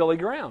want to be Billy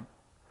Graham.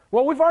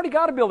 Well, we've already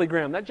got a Billy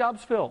Graham. That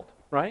job's filled,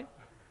 right?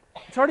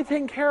 It's already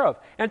taken care of.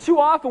 And too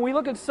often we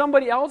look at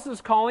somebody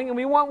else's calling and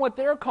we want what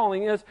their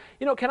calling is.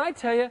 You know, can I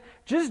tell you,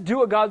 just do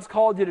what God's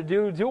called you to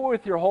do. Do it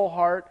with your whole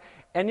heart.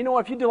 And you know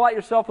what? If you delight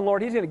yourself in the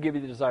Lord, He's going to give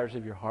you the desires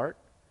of your heart.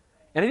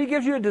 And if He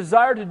gives you a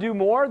desire to do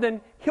more,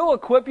 then He'll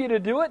equip you to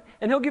do it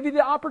and He'll give you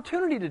the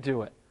opportunity to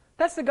do it.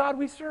 That's the God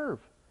we serve.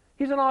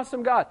 He's an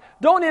awesome God.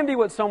 Don't envy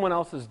what someone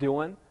else is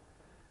doing.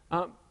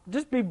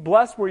 Just be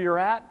blessed where you're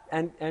at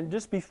and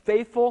just be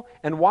faithful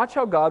and watch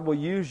how God will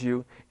use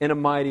you in a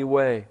mighty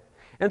way.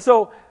 And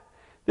so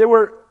they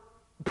were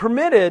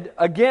permitted,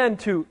 again,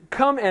 to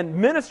come and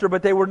minister,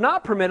 but they were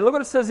not permitted. Look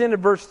what it says in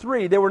verse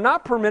 3. They were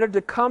not permitted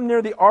to come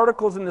near the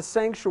articles in the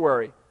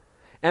sanctuary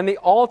and the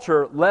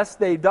altar, lest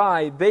they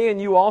die, they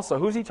and you also.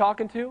 Who's he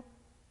talking to?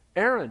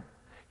 Aaron.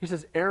 He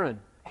says,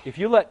 Aaron, if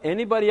you let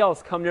anybody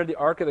else come near the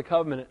Ark of the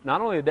Covenant, not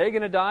only are they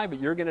going to die,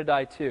 but you're going to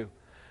die too.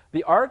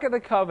 The Ark of the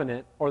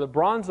Covenant, or the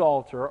bronze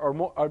altar,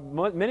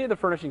 or many of the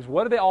furnishings,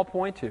 what do they all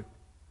point to?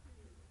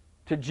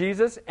 To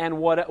Jesus, and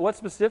what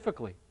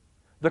specifically?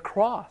 The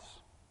cross.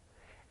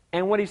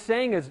 And what he's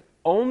saying is,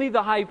 only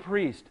the high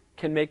priest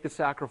can make the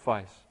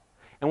sacrifice.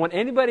 And when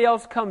anybody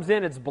else comes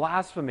in, it's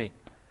blasphemy.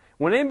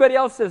 When anybody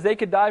else says they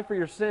could die for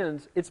your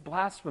sins, it's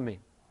blasphemy.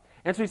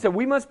 And so he said,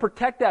 we must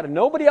protect that. And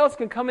nobody else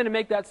can come in and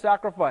make that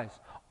sacrifice.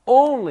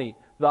 Only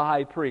the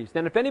high priest.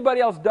 And if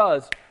anybody else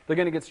does, they're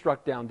going to get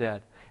struck down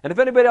dead. And if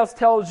anybody else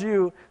tells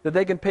you that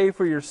they can pay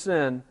for your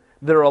sin,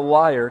 they're a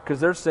liar, because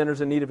they're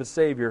sinners in need of a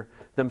Savior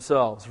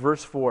themselves.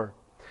 Verse 4.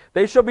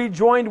 They shall be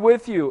joined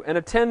with you and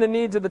attend the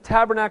needs of the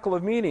tabernacle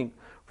of meeting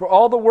for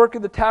all the work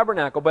of the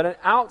tabernacle, but an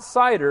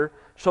outsider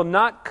shall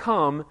not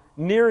come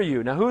near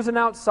you. Now, who's an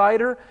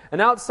outsider? An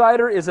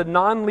outsider is a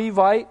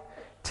non-Levite.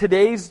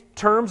 Today's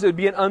terms, it would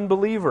be an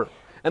unbeliever.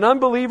 An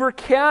unbeliever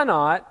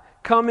cannot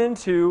come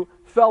into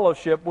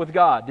fellowship with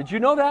God. Did you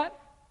know that?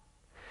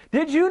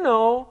 Did you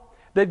know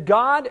that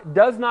God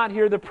does not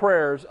hear the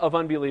prayers of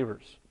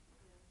unbelievers?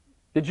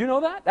 Did you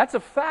know that? That's a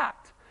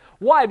fact.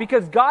 Why?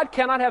 Because God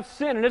cannot have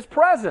sin in His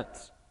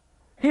presence.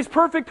 He's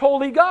perfect,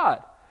 holy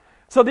God.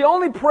 So the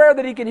only prayer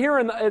that He can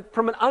hear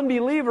from an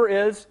unbeliever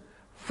is,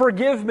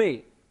 forgive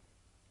me.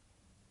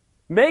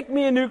 Make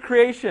me a new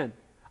creation.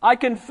 I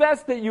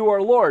confess that you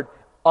are Lord.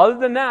 Other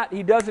than that,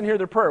 He doesn't hear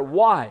their prayer.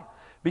 Why?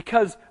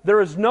 Because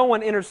there is no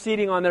one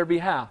interceding on their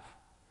behalf.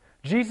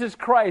 Jesus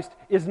Christ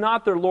is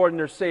not their Lord and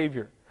their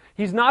Savior.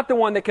 He's not the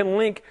one that can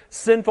link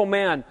sinful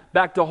man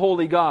back to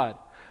holy God.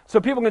 So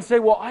people can say,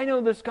 well, I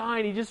know this guy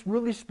and he just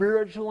really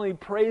spiritual and he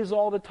prays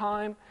all the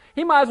time.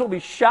 He might as well be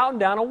shouting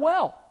down a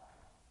well.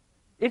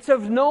 It's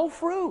of no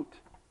fruit,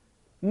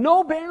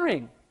 no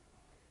bearing.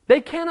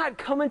 They cannot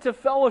come into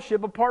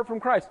fellowship apart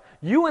from Christ.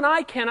 You and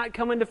I cannot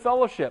come into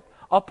fellowship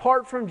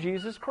apart from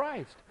Jesus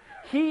Christ.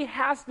 He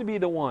has to be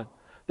the one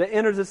that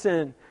enters us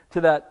into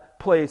that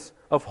place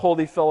of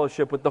holy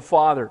fellowship with the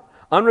Father.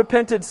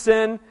 Unrepented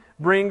sin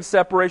brings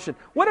separation.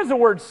 What is the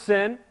word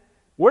sin?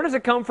 Where does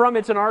it come from?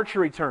 It's an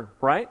archery term,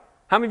 right?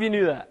 How many of you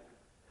knew that?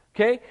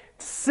 Okay?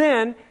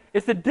 Sin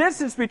It's the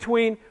distance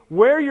between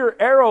where your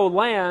arrow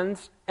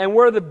lands and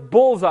where the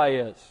bullseye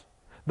is.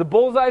 The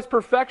bullseye is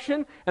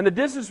perfection, and the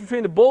distance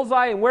between the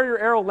bullseye and where your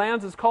arrow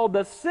lands is called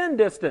the sin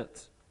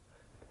distance.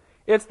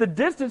 It's the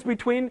distance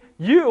between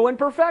you and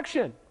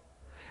perfection.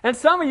 And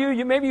some of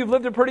you, maybe you've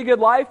lived a pretty good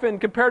life, and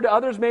compared to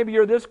others, maybe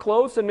you're this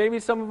close, and maybe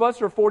some of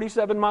us are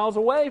 47 miles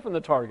away from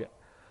the target.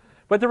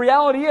 But the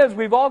reality is,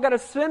 we've all got a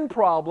sin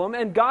problem,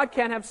 and God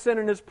can't have sin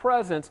in His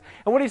presence.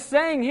 And what He's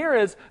saying here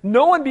is,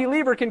 no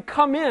unbeliever can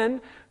come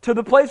in to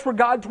the place where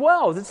God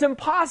dwells. It's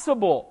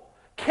impossible.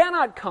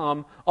 Cannot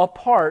come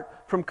apart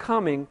from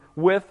coming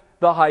with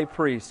the high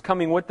priest,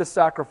 coming with the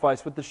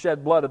sacrifice, with the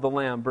shed blood of the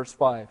Lamb, verse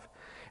 5.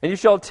 And you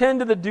shall attend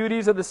to the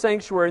duties of the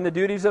sanctuary and the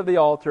duties of the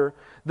altar.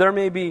 There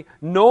may be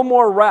no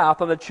more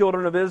wrath on the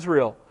children of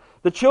Israel.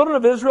 The children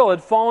of Israel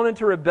had fallen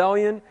into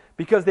rebellion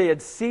because they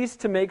had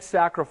ceased to make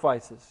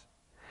sacrifices.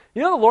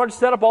 You know the Lord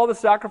set up all the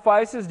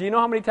sacrifices. Do you know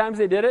how many times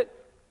they did it?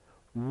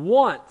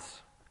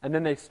 Once. And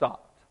then they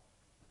stopped.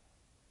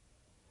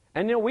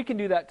 And you know, we can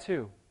do that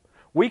too.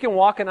 We can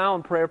walk an aisle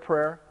and pray a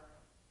prayer,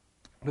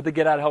 put the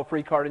get out of hell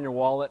free card in your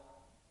wallet,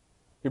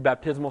 your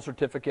baptismal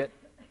certificate,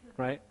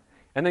 right?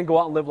 And then go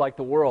out and live like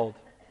the world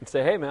and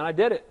say, hey man, I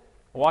did it.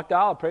 I walked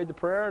out, I prayed the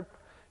prayer,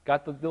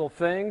 got the little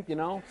thing,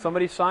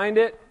 somebody signed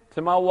it. It's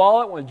in my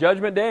wallet. When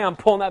Judgment Day, I'm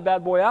pulling that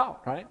bad boy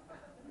out, right?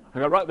 I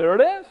got right there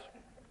it is.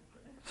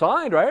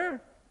 Signed right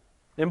here.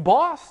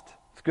 Embossed.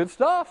 It's good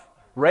stuff.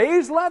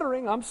 Raised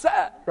lettering. I'm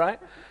set, right?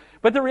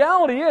 But the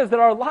reality is that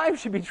our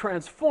lives should be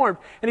transformed.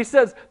 And he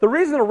says, the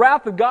reason the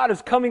wrath of God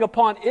is coming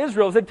upon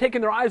Israel is they've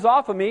taken their eyes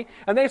off of me,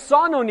 and they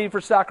saw no need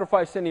for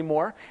sacrifice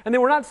anymore, and they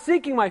were not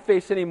seeking my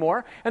face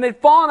anymore, and they'd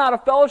fallen out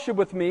of fellowship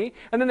with me,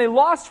 and then they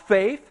lost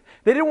faith.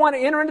 They didn't want to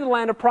enter into the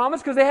land of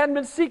promise because they hadn't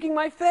been seeking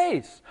my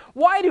face.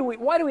 Why do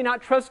we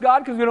not trust God?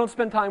 Because we don't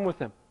spend time with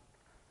Him.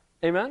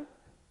 Amen?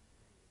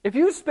 If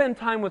you spend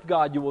time with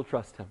God, you will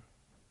trust Him.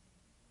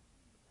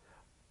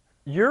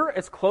 You're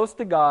as close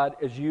to God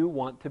as you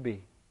want to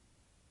be.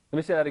 Let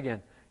me say that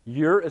again.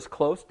 You're as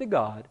close to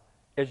God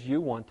as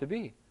you want to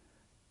be.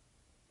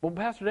 Well,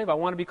 Pastor Dave, I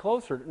want to be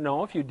closer.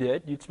 No, if you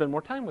did, you'd spend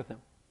more time with Him.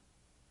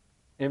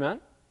 Amen?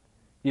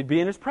 You'd be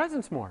in His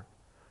presence more.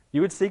 You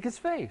would seek His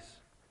face.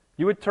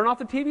 You would turn off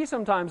the TV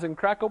sometimes and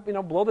crack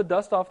open, blow the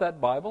dust off that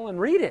Bible and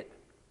read it.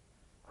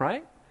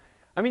 Right?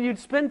 I mean, you'd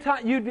spend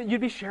time,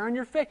 you'd be sharing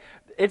your faith.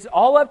 It's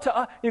all up to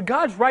us.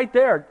 God's right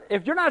there.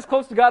 If you're not as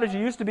close to God as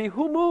you used to be,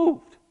 who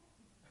moved?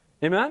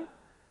 Amen?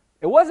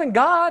 It wasn't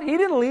God. He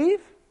didn't leave.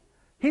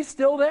 He's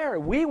still there.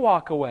 We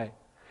walk away.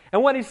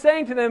 And what He's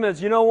saying to them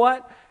is, you know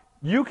what?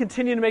 You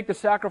continue to make the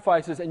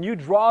sacrifices and you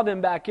draw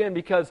them back in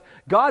because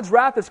God's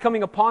wrath is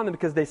coming upon them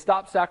because they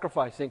stopped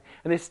sacrificing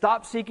and they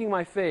stopped seeking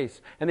my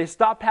face and they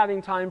stopped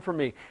having time for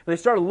me. And they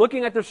started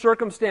looking at their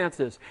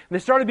circumstances and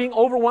they started being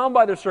overwhelmed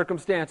by their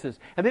circumstances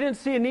and they didn't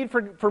see a need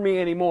for me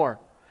anymore.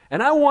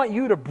 And I want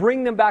you to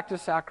bring them back to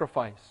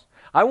sacrifice.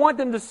 I want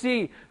them to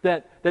see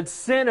that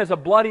sin is a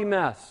bloody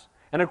mess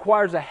and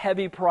requires a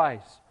heavy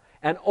price.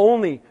 And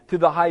only to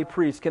the high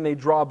priest can they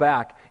draw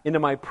back into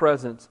my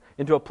presence,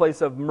 into a place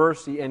of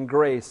mercy and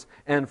grace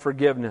and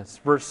forgiveness.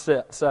 Verse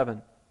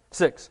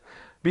 6.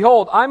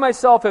 Behold, I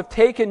myself have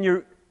taken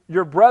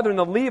your brethren,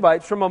 the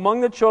Levites, from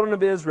among the children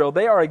of Israel.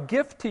 They are a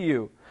gift to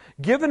you,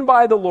 given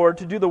by the Lord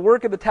to do the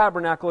work of the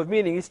tabernacle of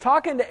meeting. He's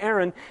talking to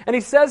Aaron, and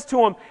he says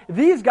to him,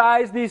 these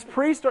guys, these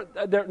priests,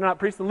 they're not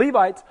priests, the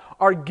Levites,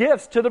 are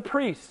gifts to the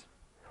priests.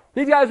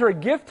 These guys are a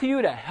gift to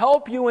you to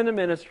help you in the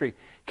ministry.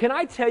 Can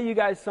I tell you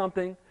guys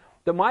something?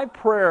 That my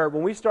prayer,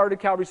 when we started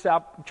Calvary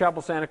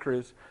Chapel Santa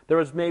Cruz, there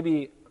was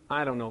maybe,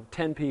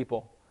 10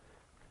 people.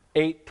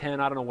 8, 10,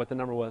 I don't know what the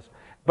number was.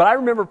 But I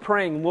remember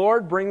praying,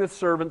 Lord, bring the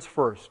servants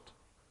first.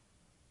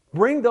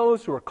 Bring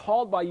those who are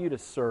called by you to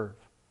serve.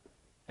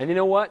 And you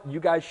know what?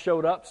 You guys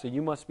showed up, so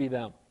you must be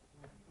them.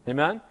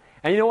 Amen?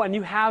 And you know what? And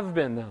you have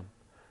been them.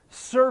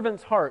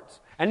 Servants'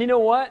 hearts. And you know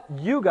what?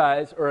 You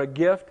guys are a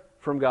gift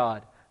from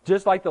God.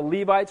 Just like the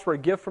Levites were a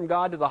gift from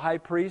God to the high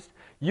priest,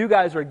 you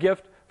guys are a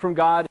gift from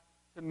God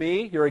to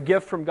me. You're a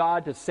gift from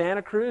God to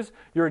Santa Cruz.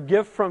 You're a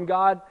gift from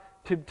God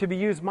to be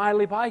used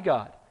mightily by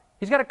God.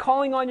 He's got a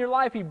calling on your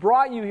life. He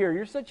brought you here.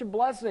 You're such a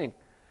blessing.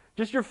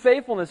 Just your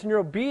faithfulness and your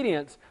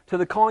obedience to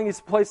the calling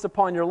He's placed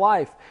upon your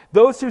life.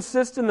 Those who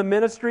assist in the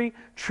ministry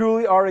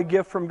truly are a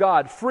gift from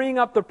God, freeing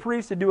up the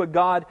priests to do what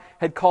God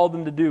had called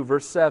them to do.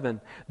 Verse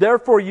 7.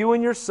 Therefore you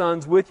and your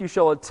sons with you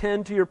shall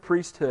attend to your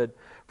priesthood,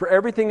 for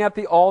everything at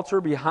the altar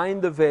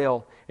behind the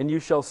veil, and you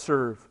shall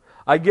serve.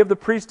 I give the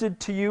priesthood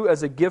to you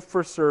as a gift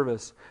for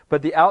service,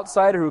 but the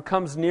outsider who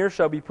comes near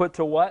shall be put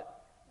to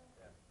what?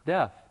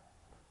 Death.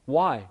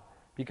 Why?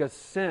 Because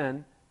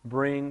sin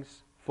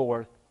brings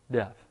forth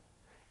death.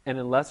 And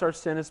unless our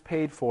sin is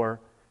paid for,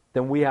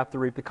 then we have to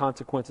reap the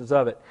consequences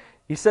of it.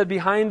 He said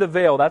behind the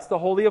veil, that's the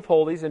Holy of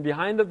Holies, and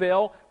behind the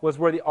veil was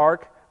where the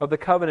Ark of the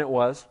Covenant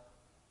was.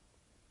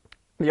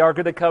 The Ark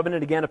of the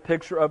Covenant, again, a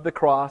picture of the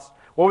cross.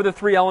 What were the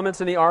 3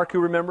 elements in the Ark, who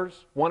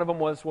remembers? One of them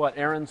was what?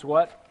 Aaron's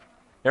what?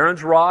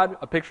 Aaron's rod,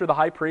 a picture of the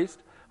high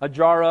priest. A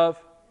jar of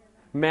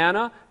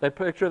Manna, that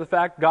picture of the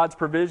fact God's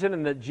provision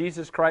and that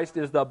Jesus Christ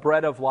is the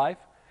bread of life.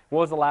 What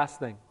was the last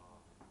thing?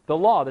 The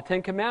law, the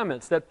Ten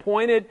Commandments that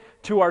pointed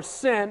to our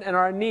sin and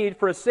our need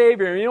for a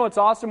Savior. And you know what's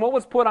awesome? What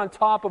was put on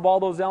top of all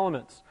those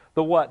elements?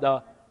 The what?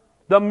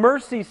 The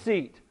mercy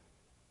seat.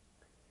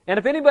 And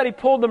if anybody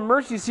pulled the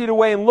mercy seat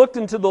away and looked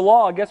into the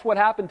law, guess what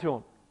happened to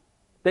them?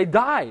 They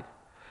died.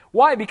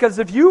 Why? Because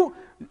if you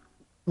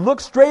look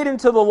straight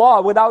into the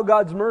law without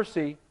God's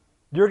mercy,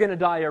 you're going to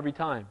die every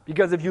time.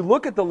 Because if you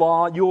look at the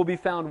law, you will be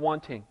found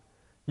wanting.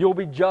 You will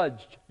be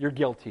judged. You're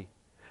guilty.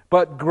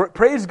 But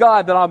praise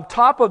God that on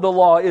top of the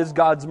law is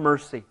God's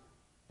mercy.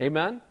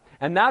 Amen?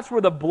 And that's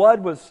where the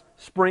blood was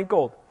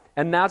sprinkled.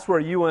 And that's where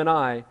you and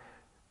I,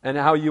 and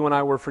how you and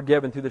I were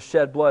forgiven through the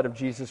shed blood of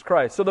Jesus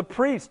Christ. So the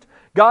priest,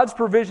 God's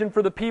provision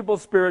for the people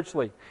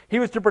spiritually. He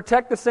was to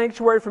protect the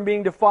sanctuary from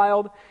being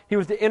defiled. He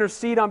was to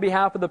intercede on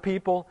behalf of the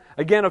people.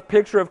 Again, a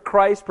picture of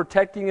Christ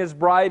protecting His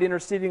bride,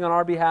 interceding on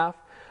our behalf.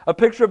 A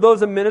picture of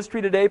those in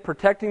ministry today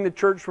protecting the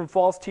church from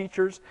false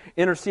teachers,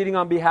 interceding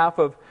on behalf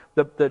of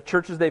the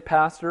churches they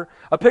pastor.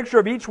 A picture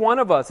of each one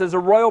of us as a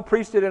royal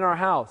priesthood in our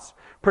house,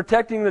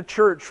 protecting the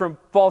church from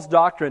false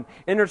doctrine,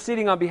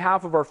 interceding on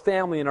behalf of our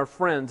family and our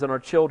friends and our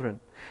children.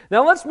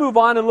 Now let's move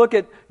on and look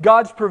at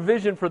God's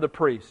provision for the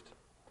priest.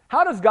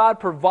 How does God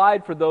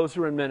provide for those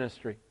who are in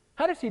ministry?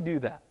 How does He do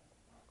that?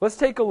 Let's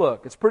take a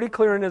look. It's pretty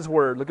clear in His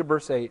Word. Look at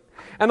verse 8.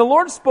 And the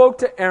Lord spoke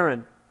to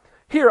Aaron,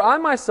 "Here, I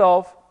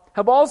myself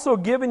have also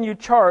given you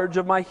charge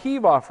of my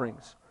heave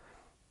offerings.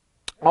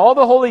 All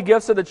the holy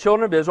gifts of the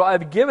children of Israel I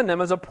have given them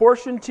as a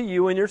portion to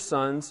you and your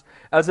sons,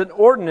 as an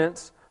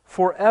ordinance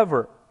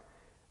forever.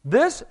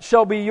 This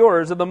shall be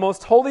yours of the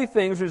most holy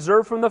things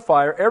reserved from the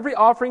fire, every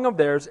offering of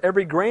theirs,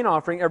 every grain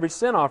offering, every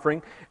sin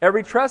offering,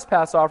 every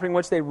trespass offering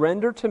which they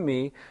render to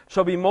me,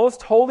 shall be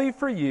most holy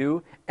for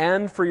you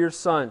and for your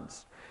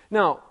sons."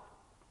 Now,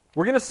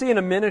 we're going to see in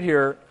a minute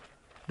here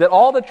that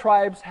all the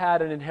tribes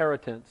had an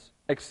inheritance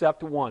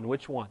except one.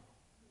 Which one?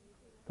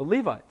 The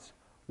Levites.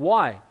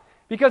 Why?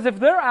 Because if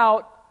they're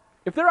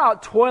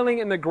out toiling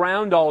in the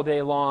ground all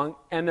day long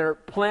and they're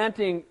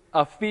planting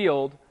a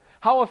field,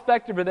 how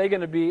effective are they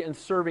going to be in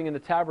serving in the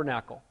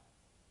tabernacle?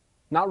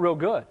 Not real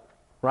good,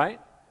 right?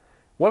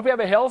 What if we have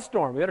a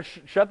hailstorm? We've got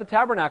to shut the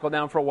tabernacle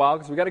down for a while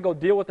because we've got to go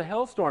deal with the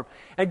hailstorm.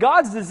 And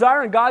God's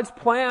desire and God's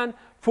plan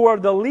for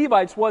the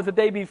Levites was that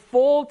they be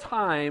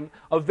full-time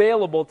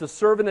available to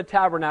serve in the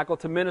tabernacle,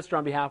 to minister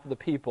on behalf of the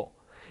people.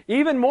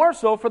 Even more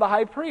so for the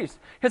high priest.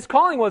 His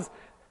calling was,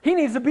 he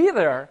needs to be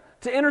there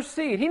to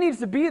intercede. He needs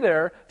to be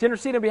there to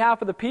intercede on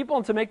behalf of the people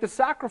and to make the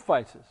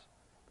sacrifices.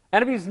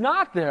 And if he's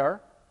not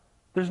there,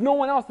 there's no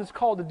one else that's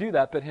called to do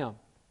that but him.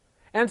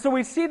 And so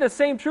we see the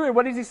same truth.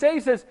 What does he say? He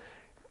says,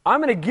 I'm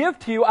going to give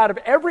to you out of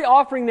every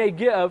offering they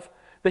give,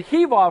 the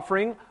heave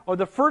offering, or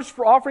the first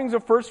offerings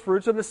of first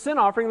fruits, or the sin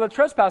offering, or the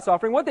trespass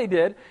offering. What they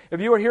did, if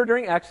you were here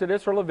during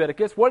Exodus or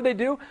Leviticus, what did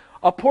they do?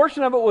 A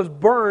portion of it was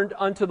burned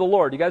unto the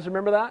Lord. You guys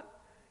remember that?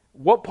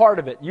 What part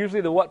of it?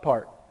 Usually the what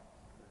part?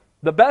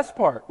 The best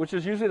part, which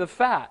is usually the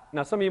fat.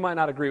 Now, some of you might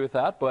not agree with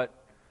that, but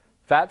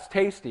fat's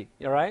tasty,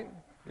 all right?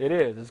 It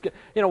is. It's good.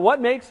 You know,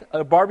 what makes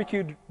a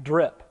barbecue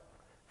drip?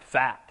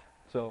 Fat.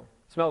 So,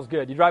 it smells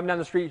good. You're driving down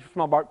the street, you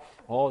smell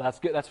oh, that's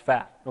good. That's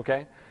fat,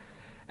 okay?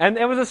 And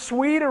it was a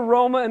sweet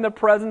aroma in the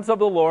presence of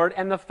the Lord,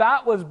 and the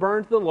fat was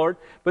burned to the Lord.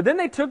 But then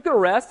they took the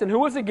rest, and who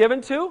was it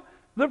given to?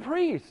 The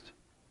priest.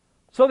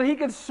 So that he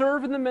could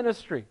serve in the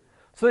ministry.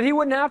 So that he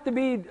wouldn't have to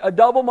be a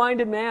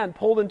double-minded man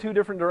pulled in two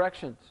different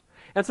directions.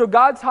 And so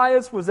God's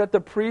highest was that the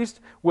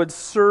priest would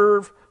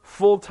serve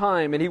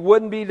full-time, and he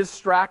wouldn't be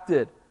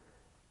distracted.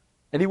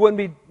 And he wouldn't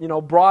be,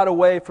 brought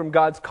away from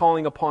God's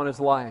calling upon his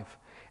life.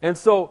 And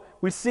so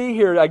we see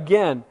here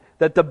again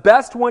that the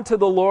best went to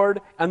the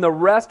Lord and the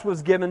rest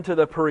was given to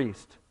the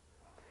priest.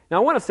 Now I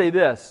want to say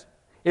this.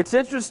 It's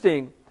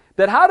interesting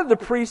that how did the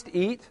priest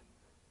eat?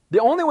 The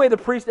only way the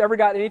priest ever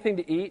got anything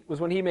to eat was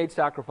when he made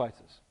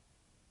sacrifices.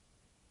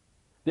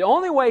 The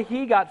only way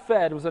he got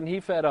fed was when he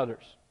fed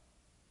others.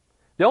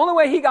 The only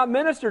way he got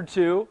ministered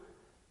to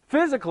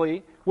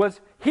physically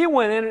was he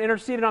went in and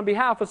interceded on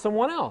behalf of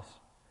someone else.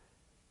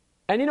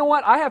 And you know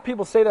what? I have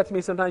people say that to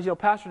me sometimes.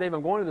 Pastor Dave,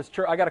 I'm going to this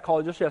church. I got a call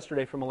just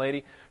yesterday from a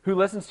lady who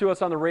listens to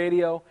us on the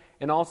radio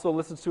and also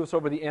listens to us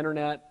over the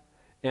internet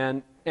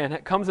and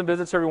comes and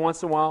visits every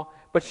once in a while.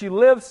 But she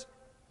lives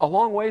a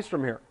long ways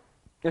from here.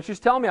 And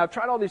she's telling me, I've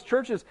tried all these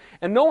churches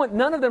and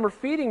none of them are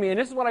feeding me. And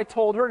this is what I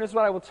told her and this is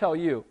what I will tell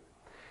you.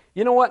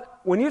 You know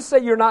what? When you say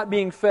you're not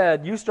being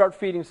fed, you start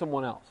feeding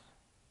someone else.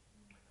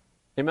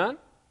 Amen?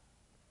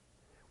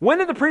 When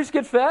did the priest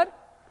get fed?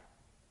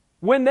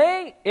 When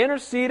they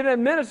interceded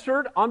and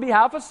ministered on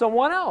behalf of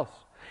someone else.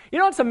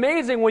 It's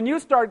amazing when you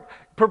start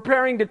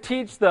preparing to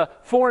teach the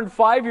 4 and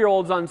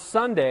 5-year-olds on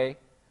Sunday,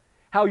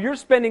 how you're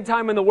spending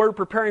time in the Word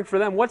preparing for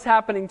them. What's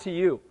happening to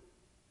you?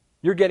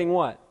 You're getting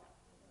what?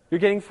 You're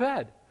getting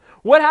fed.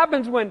 What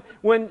happens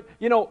when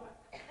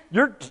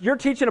you're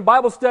teaching a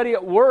Bible study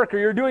at work, or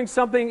you're doing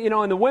something,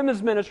 in the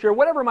women's ministry, or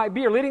whatever it might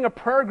be, or leading a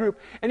prayer group,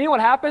 and what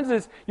happens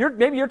is,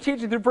 maybe you're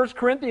teaching through 1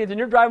 Corinthians, and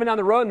you're driving down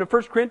the road, and the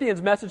 1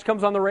 Corinthians message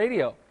comes on the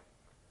radio.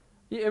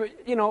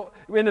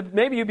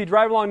 Maybe you'd be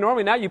driving along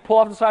normally. Now you pull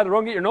off the side of the road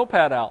and get your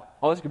notepad out.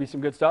 Oh, this could be some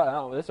good stuff.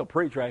 Oh, this will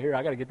preach right here.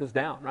 I got to get this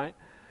down, right?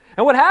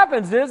 And what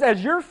happens is,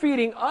 as you're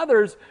feeding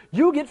others,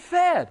 you get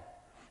fed.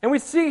 And we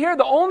see here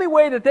the only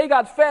way that they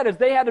got fed is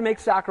they had to make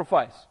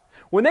sacrifice.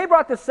 When they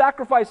brought the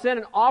sacrifice in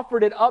and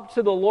offered it up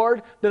to the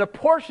Lord, then a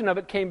portion of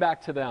it came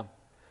back to them.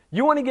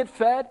 You want to get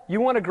fed?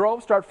 You want to grow?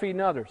 Start feeding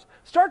others.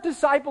 Start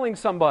discipling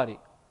somebody.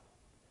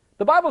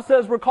 The Bible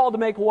says we're called to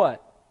make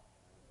what?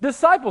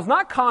 Disciples,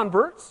 not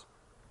converts.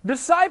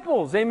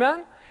 Disciples,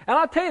 amen? And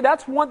I'll tell you,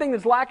 that's one thing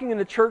that's lacking in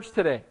the church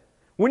today.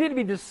 We need to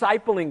be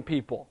discipling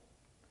people.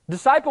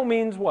 Disciple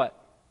means what?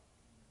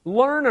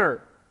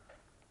 Learner.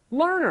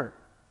 Learner.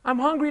 I'm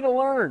hungry to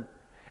learn.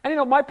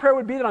 And my prayer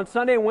would be that on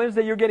Sunday and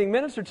Wednesday you're getting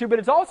ministered to, but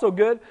it's also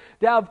good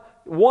to have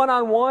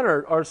one-on-one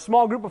or a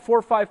small group of 4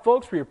 or 5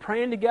 folks where you're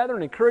praying together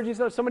and encouraging each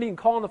other. Somebody you can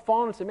call on the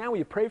phone and say, man, will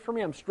you pray for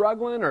me? I'm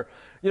struggling. Or,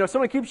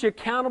 someone keeps you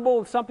accountable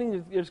with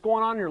something that's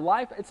going on in your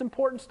life. It's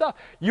important stuff.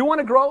 You want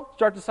to grow?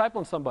 Start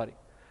discipling somebody.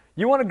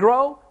 You want to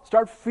grow?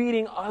 Start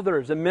feeding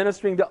others and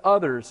ministering to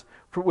others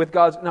with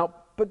God's... Now,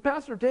 but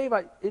Pastor Dave,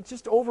 it's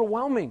just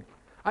overwhelming.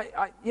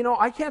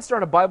 I can't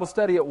start a Bible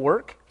study at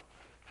work.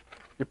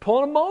 You're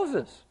pulling a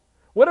Moses.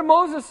 What did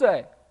Moses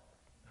say?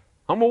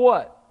 I'm a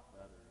what?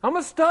 I'm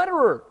a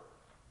stutterer.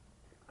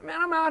 Man,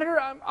 I'm out here,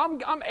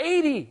 I'm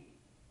 80.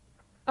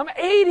 I'm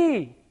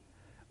 80.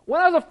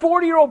 When I was a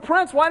 40-year-old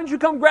prince, why didn't you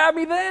come grab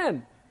me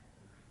then?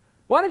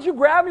 Why didn't you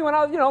grab me when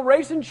I was,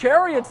 racing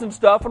chariots and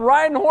stuff and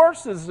riding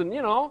horses and,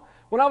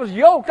 when I was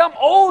yoked? I'm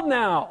old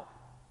now.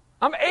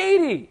 I'm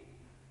 80.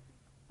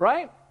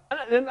 Right?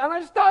 And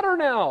I stutter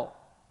now.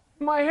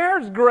 My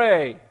hair's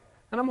gray.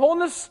 And I'm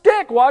holding a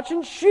stick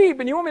watching sheep.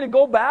 And you want me to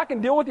go back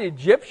and deal with the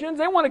Egyptians?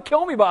 They want to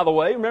kill me, by the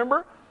way,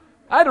 remember?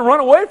 I had to run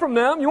away from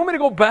them. You want me to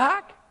go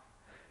back?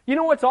 You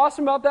know what's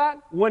awesome about that?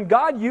 When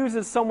God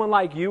uses someone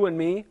like you and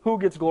me, who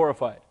gets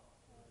glorified?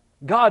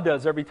 God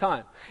does every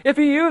time. If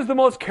He used the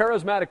most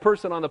charismatic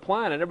person on the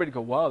planet, everybody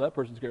go, wow, that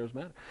person's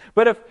charismatic.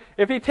 But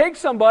if He takes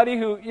somebody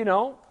who,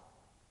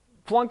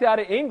 flunked out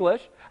of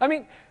English,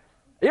 you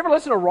ever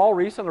listen to Raul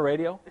Reese on the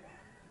radio?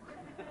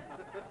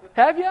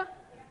 Have you?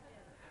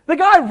 The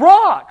guy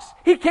rocks.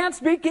 He can't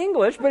speak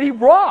English, but he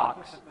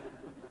rocks.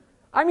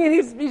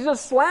 He's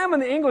just slamming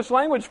the English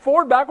language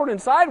forward, backward,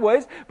 and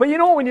sideways. But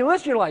when you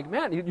listen, you're like,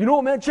 man,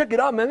 man, check it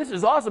out, man. This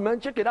is awesome, man.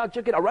 Check it out,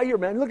 right here,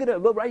 man. Look at it,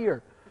 look right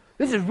here.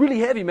 This is really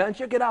heavy, man.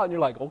 Check it out. And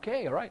you're like,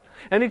 okay, all right.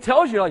 And he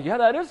tells you, yeah,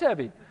 that is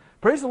heavy.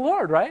 Praise the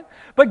Lord, right?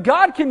 But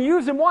God can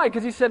use him. Why?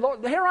 Because He said,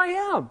 Lord, here I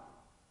am.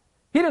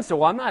 He didn't say,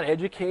 well, I'm not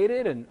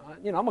educated, and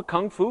I'm a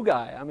kung fu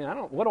guy.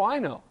 What do I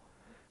know?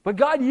 But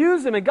God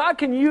used him, and God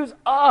can use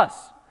us.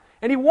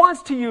 And He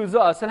wants to use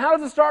us. And how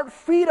does it start?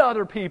 Feed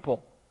other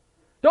people.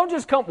 Don't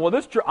just come, well,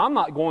 I'm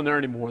not going there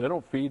anymore. They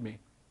don't feed me.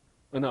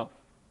 Enough.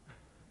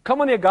 Come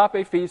on the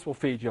Agape Feast, we'll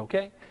feed you,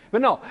 okay?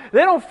 But no,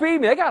 they don't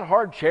feed me. They got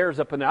hard chairs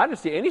up in there. I didn't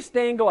see any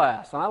stained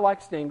glass. And I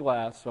like stained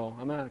glass, so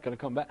I'm not going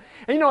to come back.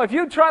 And if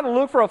you try to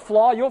look for a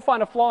flaw, you'll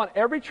find a flaw in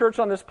every church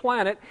on this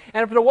planet.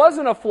 And if there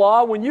wasn't a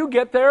flaw, when you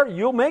get there,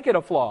 you'll make it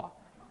a flaw.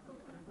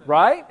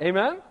 Right?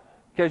 Amen?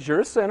 Because you're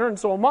a sinner and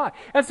so am I.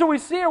 And so we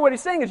see here what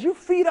He's saying is you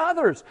feed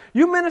others.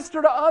 You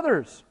minister to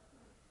others.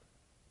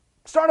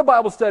 Start a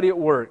Bible study at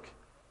work.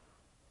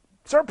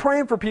 Start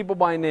praying for people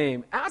by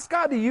name. Ask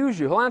God to use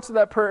you. He'll answer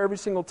that prayer every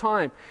single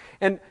time.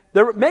 And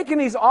they're making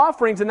these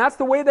offerings, and that's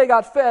the way they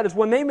got fed, is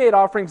when they made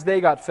offerings, they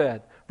got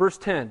fed. Verse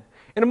 10.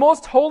 In a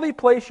most holy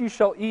place you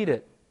shall eat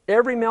it.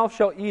 Every male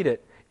shall eat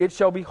it. It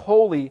shall be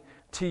holy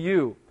to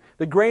you.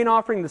 The grain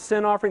offering, the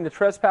sin offering, the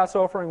trespass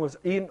offering was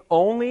eaten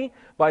only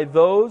by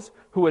those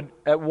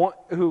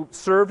who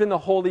served in the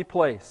holy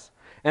place.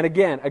 And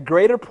again, a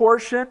greater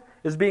portion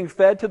is being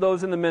fed to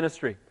those in the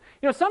ministry.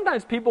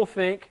 Sometimes people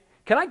think,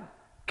 can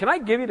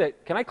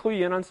I clue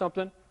you in on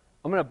something?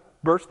 I'm going to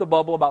burst the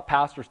bubble about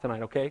pastors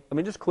tonight, okay? Let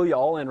me just clue you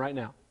all in right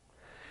now.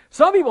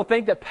 Some people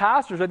think that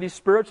pastors are these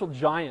spiritual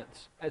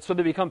giants, so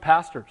they become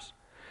pastors.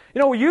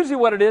 Usually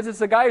what it is,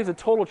 it's a guy who's a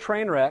total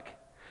train wreck.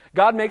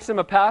 God makes him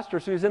a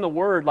pastor, so he's in the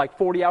Word like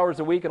 40 hours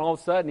a week, and all of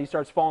a sudden he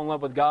starts falling in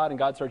love with God, and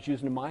God starts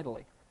using him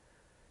mightily.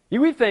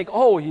 We think,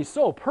 oh, he's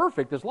so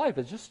perfect, his life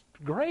is just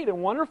great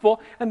and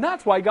wonderful, and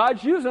that's why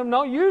God's using him.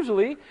 No,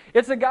 usually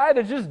it's a guy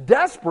that's just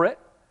desperate,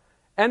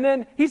 and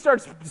then he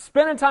starts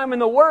spending time in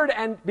the Word,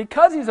 and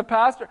because he's a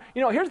pastor,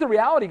 here's the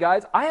reality,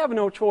 guys, I have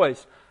no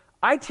choice.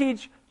 I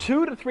teach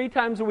 2 to 3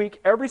 times a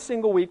week, every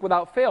single week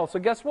without fail. So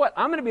guess what?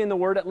 I'm going to be in the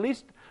Word at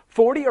least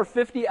 40 or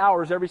 50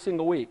 hours every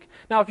single week.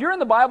 Now, if you're in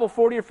the Bible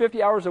 40 or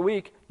 50 hours a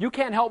week, you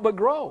can't help but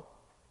grow.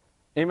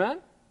 Amen?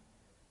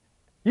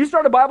 You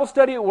start a Bible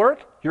study at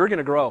work, you're going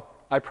to grow.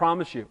 I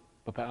promise you.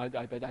 But I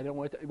don't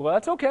want to. Well,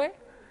 that's okay.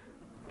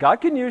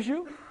 God can use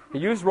you. He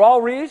used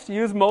Raul Reese. He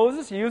used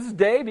Moses. He uses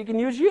Dave. He can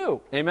use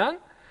you. Amen?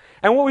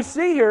 And what we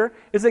see here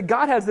is that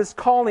God has this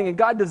calling, and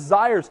God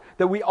desires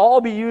that we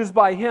all be used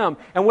by Him.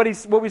 And what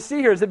we see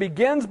here is it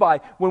begins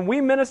by when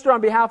we minister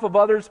on behalf of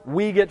others,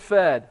 we get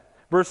fed.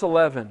 Verse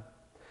 11.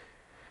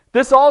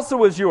 This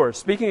also is yours,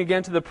 speaking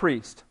again to the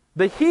priest.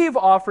 the heave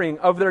offering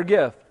of their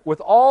gift, with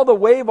all the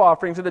wave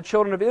offerings of the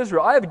children of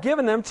Israel. I have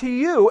given them to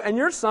you and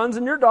your sons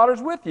and your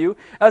daughters with you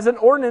as an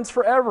ordinance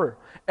forever.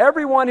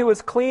 Everyone who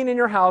is clean in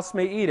your house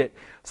may eat it.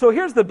 So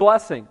here's the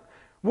blessing.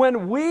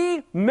 When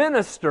we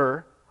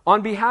minister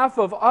on behalf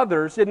of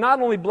others, it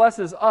not only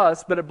blesses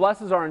us, but it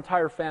blesses our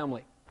entire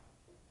family.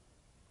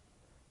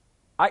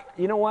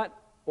 You know what?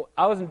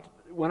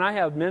 When I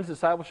have men's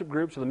discipleship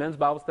groups or the men's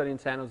Bible study in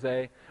San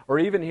Jose, or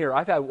even here,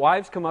 I've had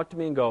wives come up to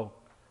me and go,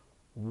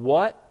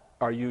 "What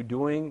are you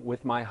doing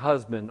with my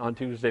husband on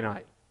Tuesday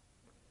night?"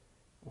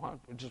 Well,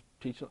 just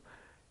teach him.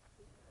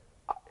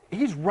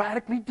 He's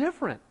radically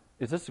different.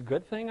 Is this a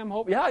good thing, I'm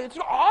hoping? Yeah, it's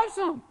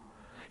awesome.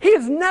 He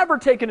has never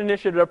taken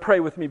initiative to pray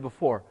with me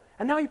before.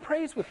 And now he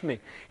prays with me.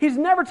 He's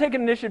never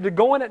taken initiative to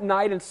go in at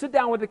night and sit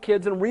down with the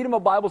kids and read them a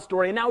Bible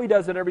story, and now he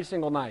does it every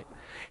single night.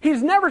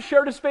 He's never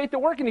shared his faith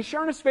at work, and he's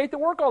sharing his faith at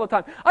work all the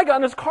time. I got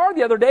in his car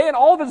the other day, and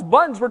all of his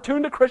buttons were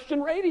tuned to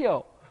Christian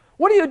radio.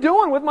 What are you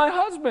doing with my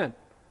husband?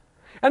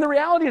 And the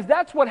reality is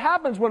that's what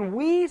happens when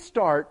we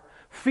start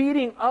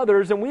feeding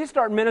others and we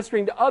start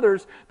ministering to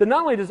others, that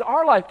not only does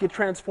our life get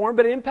transformed,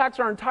 but it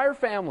impacts our entire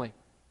family.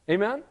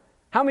 Amen?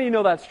 How many of you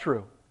know that's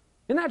true?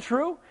 Isn't that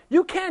true?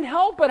 You can't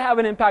help but have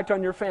an impact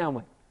on your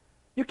family.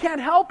 You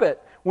can't help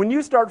it when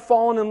you start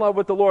falling in love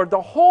with the Lord.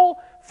 The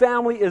whole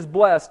family is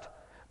blessed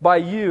by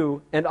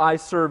you and I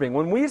serving.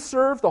 When we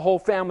serve, the whole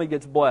family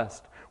gets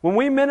blessed. When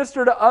we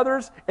minister to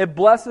others, it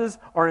blesses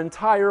our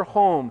entire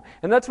home.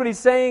 And that's what he's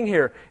saying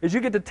here, is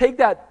you get to take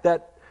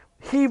that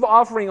heave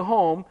offering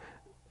home.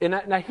 And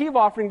that heave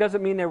offering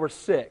doesn't mean they were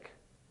sick.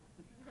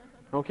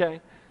 Okay?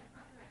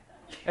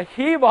 A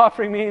heave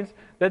offering means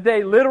that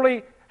they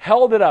literally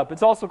held it up.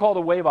 It's also called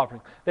a wave offering.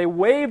 They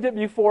waved it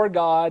before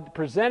God,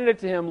 presented it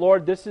to Him,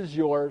 "Lord, this is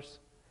yours,"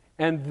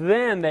 and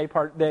then they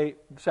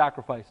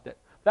sacrificed it.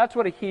 That's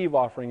what a heave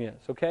offering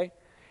is, okay?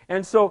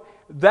 And so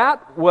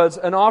that was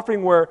an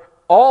offering where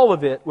all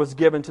of it was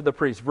given to the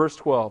priest. Verse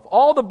 12.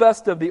 All the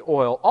best of the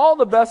oil, all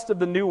the best of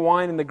the new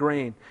wine and the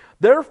grain,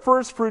 their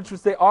first fruits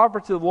which they offer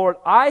to the Lord,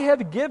 I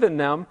have given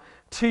them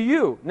to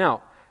you.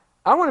 Now,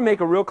 I want to make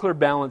a real clear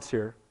balance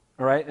here,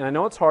 all right? And I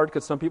know it's hard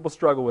because some people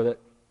struggle with it.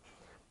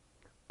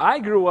 I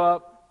grew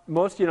up,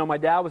 my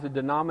dad was a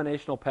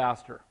denominational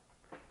pastor.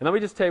 And let me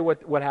just tell you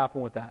what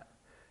happened with that.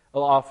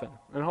 Often.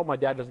 And I hope my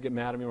dad doesn't get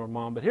mad at me or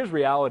mom, but here's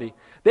reality.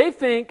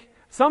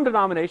 Some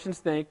denominations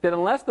think that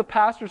unless the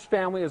pastor's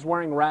family is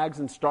wearing rags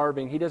and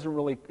starving, he isn't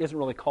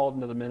really called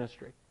into the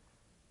ministry.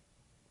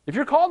 If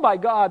you're called by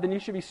God, then you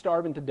should be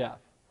starving to death.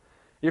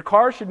 Your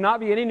car should not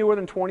be any newer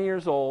than 20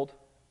 years old.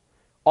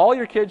 All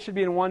your kids should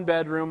be in one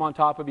bedroom on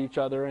top of each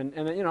other. And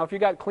if you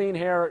got clean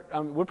hair,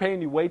 we're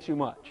paying you way too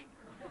much.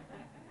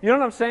 You know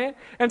what I'm saying?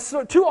 And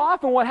so too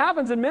often what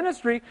happens in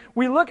ministry,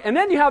 we look, and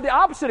then you have the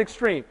opposite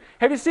extreme.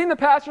 Have you seen the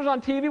pastors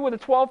on TV with a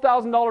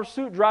 $12,000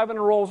 suit driving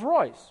a Rolls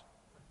Royce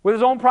with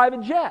his own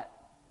private jet?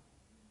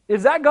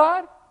 Is that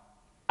God?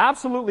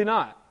 Absolutely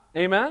not.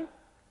 Amen?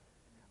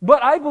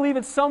 But I believe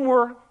it's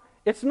somewhere,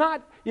 it's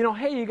not,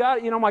 hey,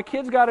 my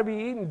kids got to be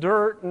eating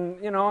dirt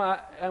and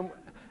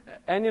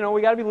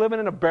we got to be living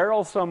in a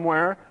barrel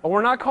somewhere, or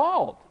we're not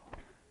called.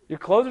 Your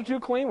clothes are too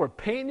clean. We're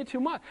paying you too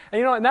much.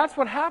 And that's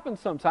what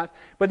happens sometimes.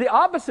 But the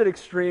opposite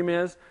extreme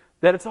is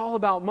that it's all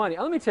about money.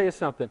 Let me tell you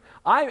something.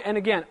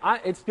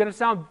 It's going to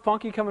sound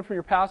funky coming from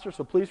your pastor,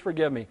 so please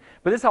forgive me.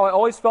 But this is how I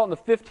always felt in the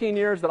 15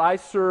 years that I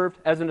served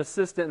as an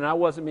assistant and I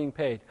wasn't being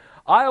paid.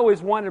 I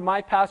always wanted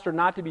my pastor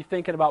not to be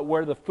thinking about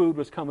where the food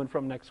was coming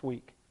from next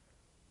week.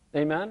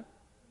 Amen?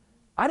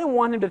 I didn't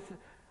want him to...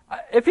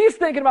 If he's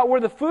thinking about where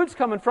the food's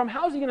coming from,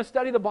 how's he going to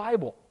study the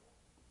Bible?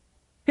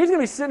 He's going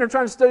to be sitting there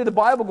trying to study the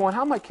Bible going,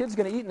 how are my kids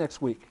going to eat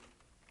next week?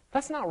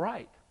 That's not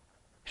right.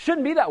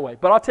 Shouldn't be that way.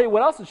 But I'll tell you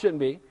what else it shouldn't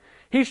be.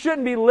 He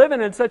shouldn't be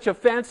living in such a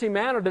fancy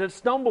manner that it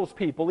stumbles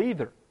people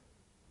either.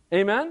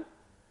 Amen?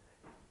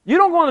 You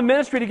don't go in the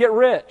ministry to get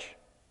rich.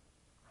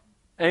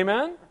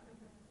 Amen?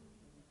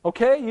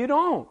 Okay? You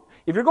don't.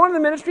 If you're going to the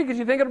ministry because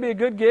you think it'll be a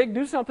good gig,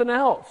 do something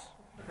else.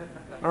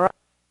 All right?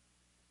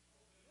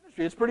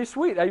 It's pretty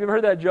sweet. Have you ever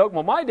heard that joke?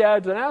 Well, my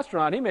dad's an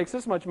astronaut. He makes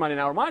this much money an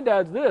hour. My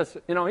dad's this.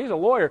 He's a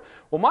lawyer.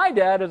 Well, my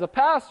dad is a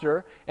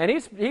pastor, and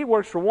he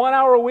works for 1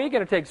 hour a week,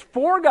 and it takes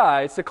 4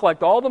 guys to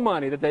collect all the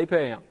money that they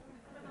pay him.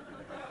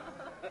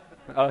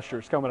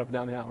 Ushers coming up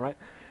down the aisle, right?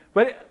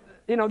 But,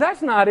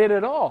 that's not it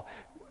at all.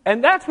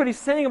 And that's what he's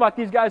saying about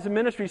these guys in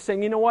ministry. He's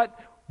saying, you know what?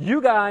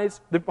 You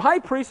guys, the high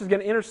priest is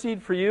going to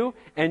intercede for you,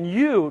 and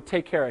you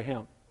take care of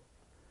him.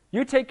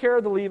 You take care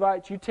of the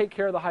Levites, you take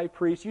care of the high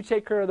priest, you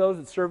take care of those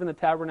that serve in the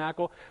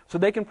tabernacle so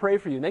they can pray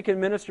for you, and they can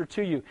minister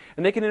to you,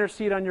 and they can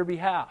intercede on your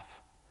behalf.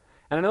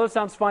 And I know it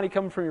sounds funny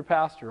coming from your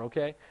pastor,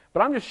 okay?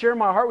 But I'm just sharing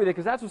my heart with you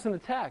because that's what's in the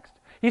text.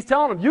 He's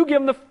telling them, you give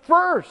them the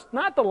first,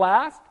 not the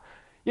last.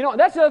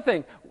 That's the other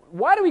thing.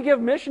 Why do we give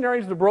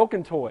missionaries the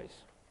broken toys?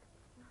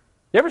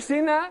 You ever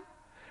seen that?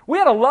 We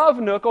had a Love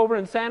Nook over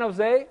in San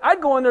Jose. I'd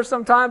go in there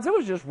sometimes. It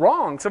was just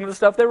wrong, some of the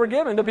stuff they were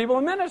giving to people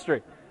in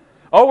ministry.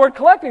 Oh, we're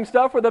collecting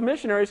stuff for the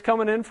missionaries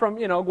coming in from,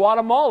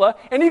 Guatemala,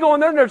 and you go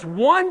in there and there's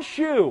one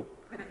shoe.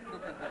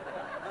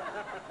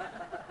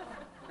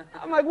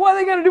 I'm like, what are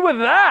they going to do with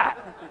that?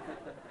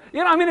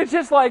 It's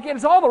just like,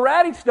 it's all the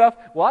ratty stuff.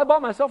 Well, I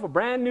bought myself a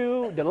brand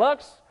new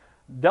deluxe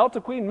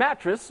Delta Queen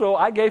mattress, so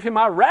I gave him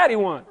my ratty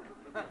one.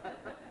 And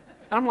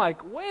I'm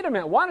like, wait a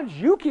minute, why don't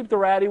you keep the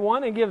ratty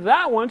one and give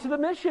that one to the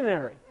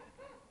missionary?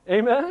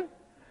 Amen?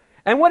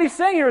 And what he's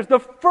saying here is the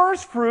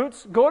first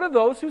fruits go to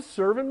those who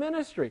serve in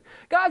ministry.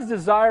 God's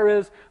desire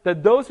is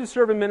that those who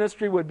serve in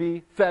ministry would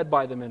be fed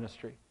by the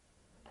ministry.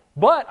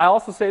 But I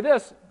also say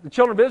this, the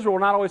children of Israel were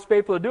not always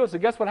faithful to do it, so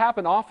guess what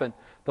happened often?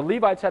 The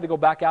Levites had to go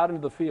back out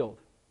into the field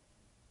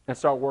and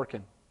start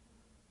working.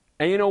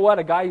 And you know what?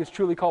 A guy who's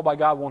truly called by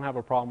God won't have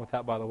a problem with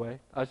that, by the way.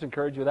 I just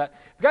encourage you with that.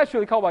 If a guy's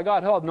truly called by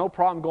God, he'll have no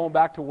problem going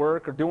back to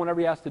work or doing whatever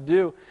he has to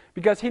do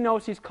because he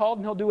knows he's called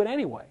and he'll do it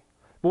anyway.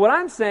 But what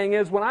I'm saying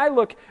is when I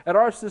look at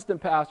our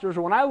assistant pastors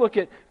or when I look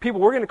at people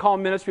we're going to call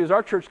ministry as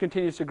our church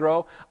continues to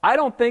grow, I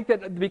don't think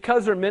that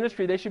because they're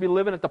ministry they should be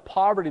living at the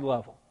poverty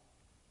level.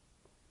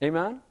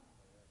 Amen?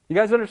 You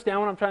guys understand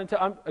what I'm trying to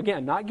tell?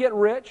 Again, not get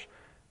rich,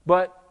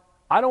 but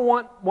I don't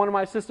want one of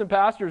my assistant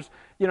pastors,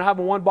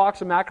 having one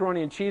box of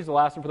macaroni and cheese to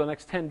last him for the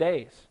next 10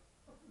 days.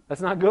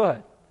 That's not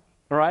good.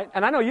 All right?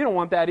 And I know you don't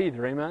want that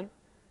either. Amen?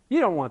 You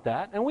don't want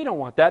that, and we don't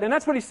want that. And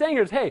that's what he's saying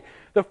here is, hey,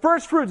 the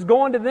first fruits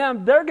going to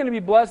them, they're going to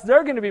be blessed,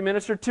 they're going to be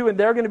ministered to, and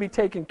they're going to be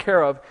taken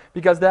care of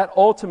because that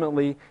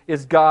ultimately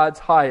is God's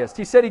highest.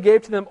 He said he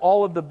gave to them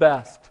all of the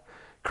best.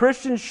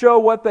 Christians show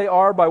what they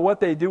are by what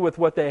they do with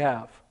what they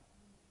have.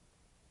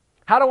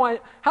 How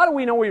do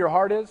we know where your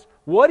heart is?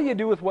 What do you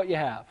do with what you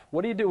have?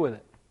 What do you do with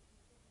it?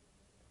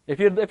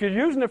 If you're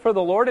using it for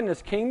the Lord and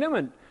His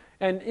kingdom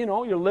and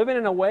you're living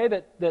in a way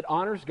that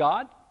honors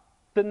God,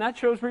 then that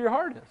shows where your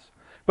heart is.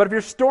 But if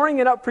you're storing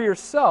it up for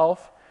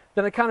yourself,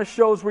 then it kind of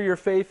shows where your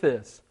faith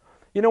is.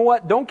 You know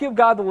what? Don't give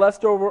God the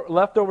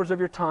leftovers of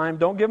your time.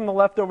 Don't give Him the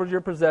leftovers of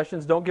your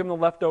possessions. Don't give Him the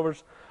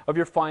leftovers of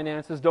your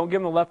finances. Don't give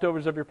Him the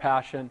leftovers of your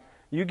passion.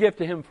 You give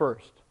to Him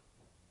first.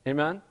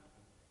 Amen?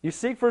 You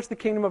seek first the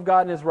kingdom of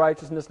God and His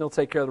righteousness, and He'll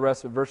take care of the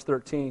rest of it. Verse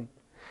 13.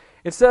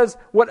 It says,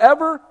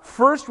 whatever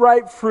first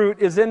ripe fruit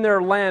is in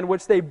their land,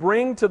 which they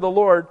bring to the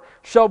Lord,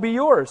 shall be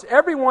yours.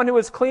 Everyone who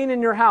is clean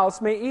in your house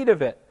may eat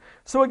of it.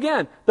 So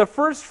again, the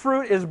first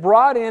fruit is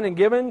brought in and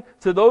given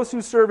to those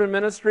who serve in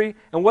ministry.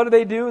 And what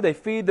do? They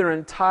feed their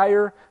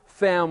entire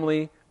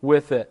family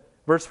with it.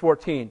 Verse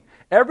 14.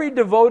 Every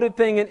devoted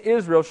thing in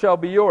Israel shall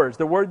be yours.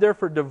 The word there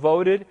for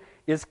devoted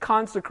is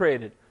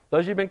consecrated.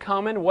 Those of you who have been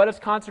coming, what does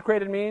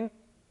consecrated mean?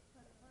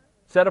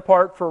 Set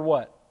apart for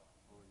what?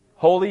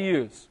 Holy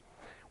use.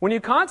 When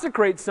you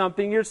consecrate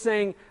something, you're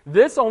saying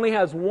this only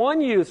has one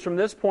use from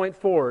this point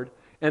forward,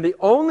 and the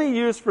only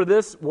use for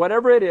this,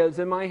 whatever it is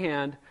in my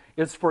hand,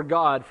 is for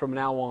God from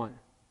now on.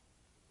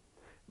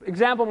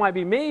 Example might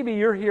be maybe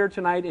you're here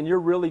tonight and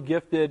you're really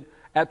gifted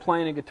at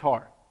playing a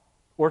guitar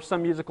or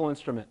some musical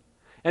instrument.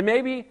 And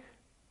maybe,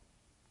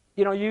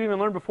 you even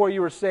learned before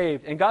you were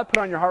saved, and God put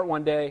on your heart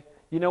one day,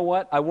 you know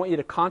what? I want you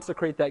to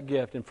consecrate that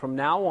gift, and from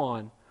now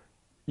on,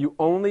 you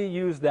only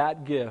use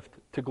that gift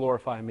to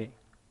glorify me.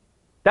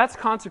 That's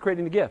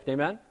consecrating the gift,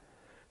 amen?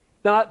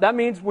 Now, that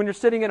means when you're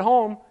sitting at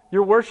home,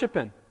 you're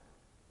worshiping.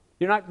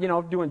 You're not,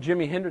 doing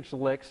Jimi Hendrix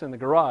licks in the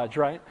garage,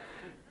 right?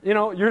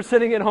 You're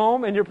sitting at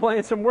home and you're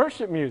playing some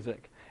worship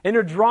music. And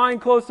you're drawing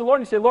close to the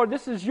Lord and you say, Lord,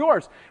 this is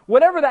yours.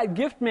 Whatever that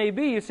gift may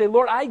be, you say,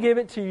 Lord, I give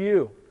it to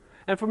you.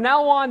 And from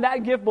now on,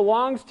 that gift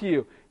belongs to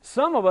you.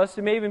 Some of us,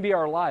 it may even be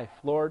our life.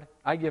 Lord,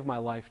 I give my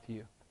life to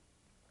you.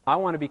 I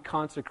want to be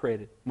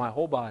consecrated, my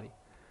whole body.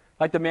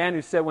 Like the man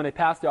who said when they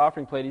passed the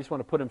offering plate, he just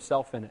want to put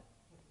himself in it.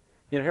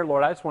 Here,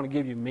 Lord, I just want to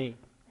give you me.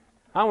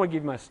 I don't want to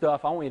give you my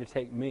stuff. I want you to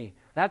take me.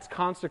 That's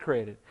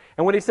consecrated.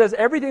 And when he says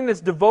everything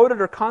that's devoted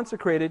or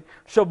consecrated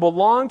shall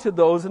belong to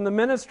those in the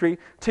ministry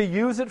to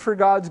use it for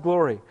God's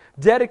glory,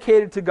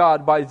 dedicated to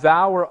God by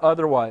vow or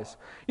otherwise.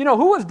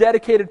 Who was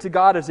dedicated to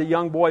God as a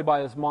young boy by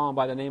his mom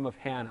by the name of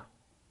Hannah?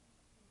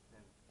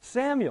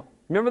 Samuel.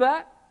 Remember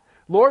that?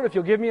 Lord, if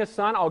you'll give me a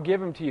son, I'll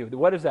give him to you.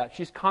 What is that?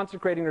 She's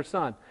consecrating her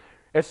son.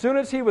 As soon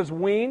as he was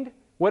weaned,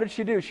 what did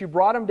she do? She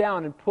brought him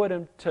down and put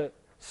him to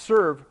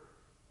serve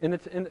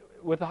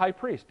with the high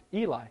priest,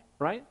 Eli,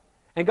 right?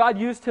 And God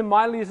used him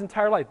mightily his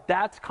entire life.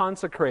 That's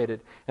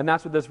consecrated. And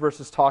that's what this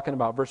verse is talking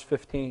about. Verse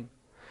 15.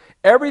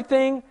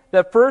 Everything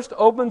that first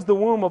opens the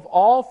womb of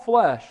all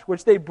flesh,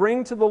 which they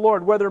bring to the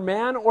Lord, whether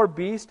man or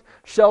beast,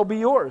 shall be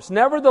yours.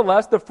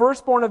 Nevertheless, the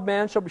firstborn of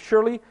man shall be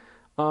surely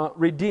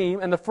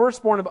redeem, and the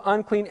firstborn of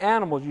unclean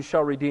animals you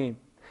shall redeem.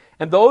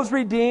 And those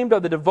redeemed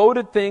of the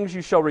devoted things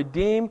you shall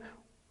redeem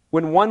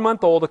when 1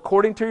 month old,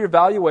 according to your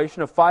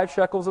valuation of 5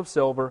 shekels of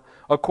silver,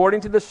 according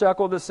to the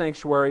shekel of the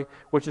sanctuary,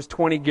 which is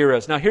 20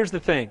 gerahs. Now here's the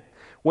thing.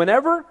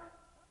 Whenever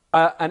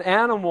an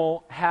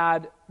animal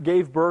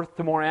gave birth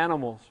to more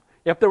animals,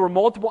 if there were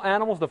multiple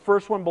animals, the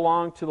first one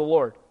belonged to the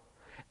Lord.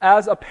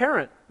 As a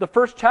parent, the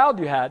first child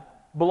you had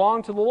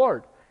belonged to the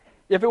Lord.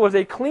 If it was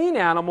a clean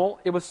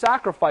animal, it was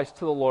sacrificed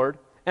to the Lord.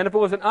 And if it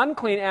was an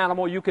unclean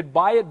animal, you could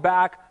buy it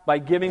back by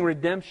giving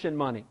redemption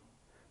money.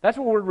 That's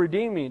what the word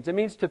redeem means. It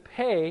means to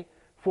pay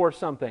for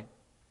something.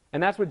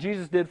 And that's what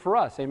Jesus did for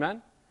us,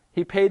 amen?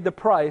 He paid the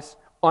price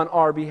on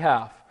our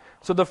behalf.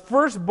 So the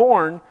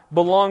firstborn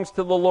belongs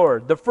to the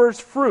Lord. The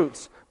first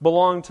fruits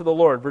belong to the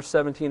Lord. Verse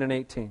 17 and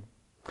 18.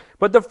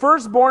 But the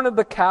firstborn of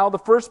the cow, the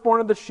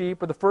firstborn of the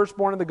sheep, or the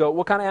firstborn of the goat,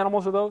 what kind of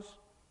animals are those?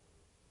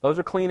 Those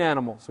are clean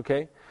animals,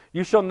 okay?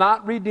 You shall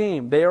not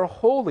redeem. They are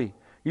holy.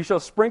 You shall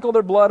sprinkle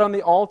their blood on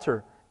the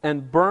altar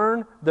and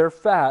burn their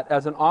fat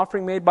as an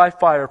offering made by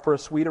fire for a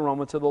sweet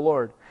aroma to the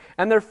Lord.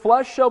 And their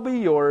flesh shall be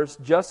yours,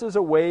 just as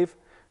the wave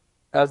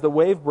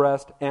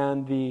breast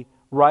and the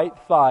right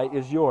thigh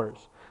is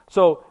yours.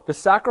 So the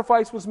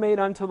sacrifice was made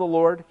unto the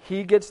Lord.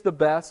 He gets the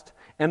best.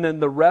 And then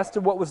the rest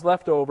of what was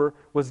left over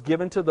was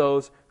given to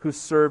those who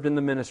served in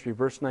the ministry.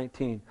 Verse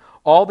 19.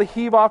 All the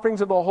heave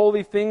offerings of the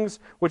holy things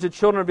which the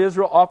children of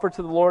Israel offer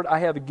to the Lord I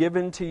have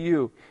given to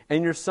you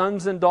and your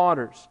sons and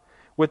daughters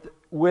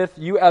with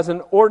you as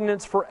an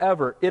ordinance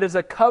forever. It is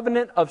a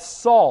covenant of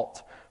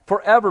salt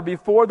forever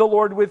before the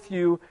Lord with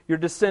you, your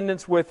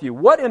descendants with you.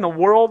 What in the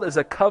world is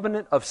a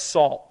covenant of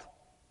salt?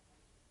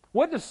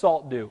 What does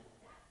salt do?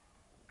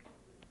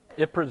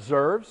 It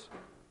preserves.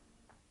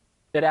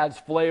 It adds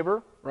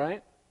flavor,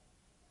 right?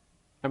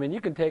 I mean,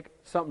 you can take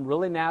something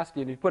really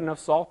nasty and you put enough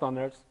salt on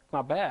there, it's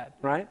not bad,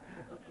 right?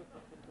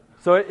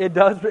 So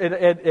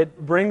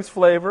it brings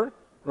flavor,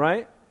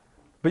 right?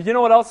 But you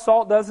know what else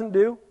salt doesn't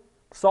do?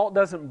 Salt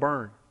doesn't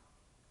burn.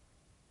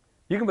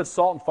 You can put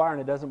salt in fire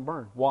and it doesn't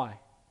burn. Why?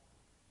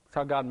 That's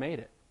how God made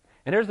it.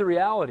 And here's the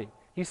reality.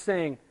 He's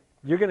saying,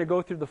 you're going to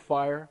go through the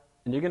fire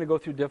and you're going to go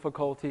through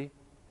difficulty,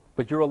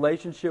 but your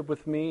relationship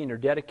with me and your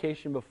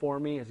dedication before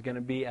me is going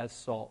to be as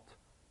salt.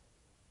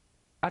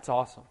 That's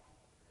awesome.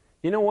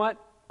 You know what?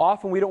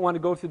 Often we don't want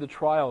to go through the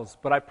trials,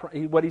 but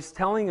what he's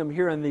telling them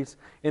here in these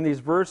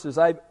verses,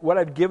 what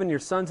I've given your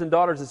sons and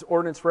daughters is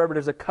ordinance forever.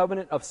 There's a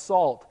covenant of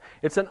salt.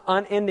 It's an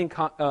unending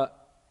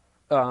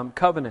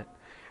covenant.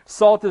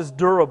 Salt is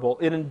durable.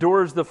 It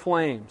endures the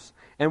flames.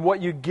 And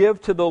what you give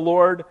to the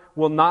Lord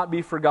will not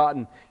be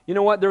forgotten. You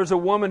know what? There was a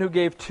woman who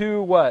gave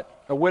two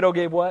what? A widow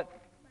gave what?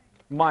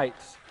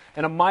 Mites.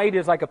 And a mite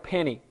is like a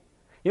penny.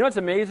 You know what's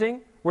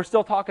amazing? We're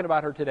still talking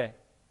about her today.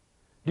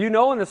 Do you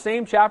know in the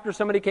same chapter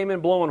somebody came in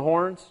blowing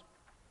horns,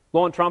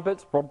 blowing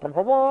trumpets,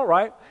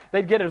 right?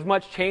 They'd get as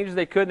much change as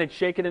they could and they'd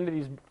shake it into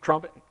these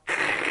trumpets.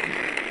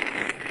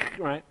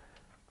 Right?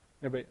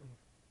 Everybody.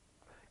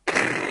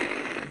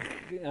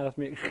 Yeah, that's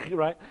me,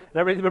 right? And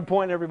everybody's been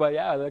pointing at everybody,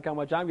 yeah, look how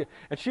much I'm getting.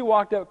 And she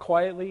walked up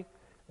quietly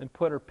and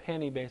put her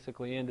penny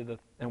basically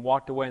and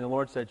walked away. And the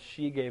Lord said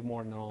she gave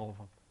more than all of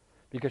them.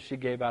 Because she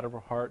gave out of her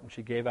heart and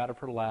she gave out of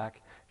her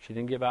lack. She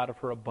didn't give out of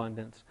her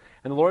abundance.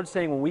 And the Lord's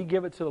saying when we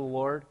give it to the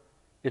Lord,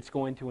 it's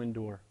going to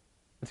endure.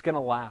 It's going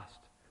to last.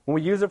 When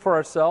we use it for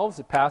ourselves,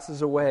 it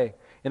passes away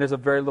and is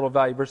of very little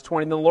value. Verse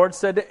 20, and the Lord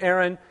said to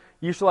Aaron,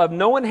 you shall have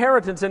no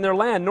inheritance in their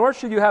land, nor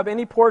shall you have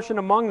any portion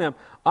among them.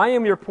 I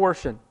am your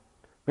portion.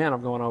 Man,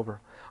 I'm going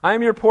over. I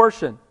am your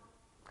portion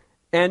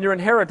and your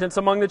inheritance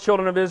among the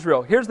children of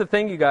Israel. Here's the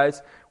thing, you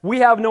guys. We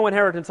have no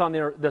inheritance on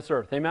this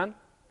earth. Amen?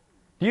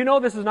 Do you know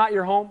this is not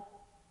your home?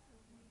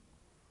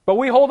 But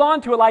we hold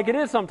on to it like it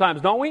is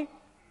sometimes, don't we?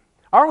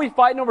 Aren't we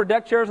fighting over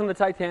deck chairs on the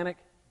Titanic?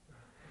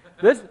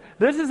 This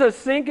is a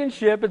sinking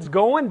ship. It's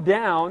going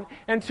down,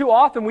 and too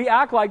often we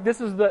act like this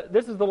is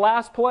the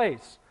last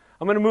place.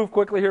 I'm going to move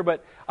quickly here,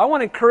 but I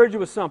want to encourage you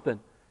with something.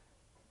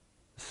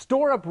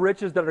 Store up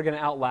riches that are going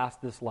to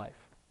outlast this life.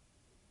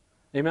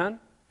 Amen?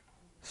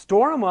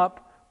 Store them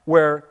up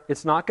where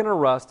it's not going to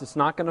rust, it's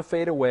not going to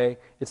fade away,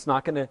 it's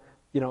not going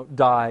to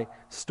die.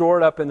 Store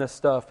it up in this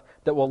stuff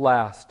that will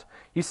last.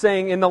 He's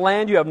saying, in the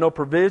land you have no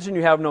provision,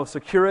 you have no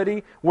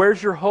security.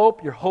 Where's your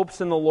hope? Your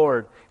hope's in the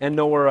Lord and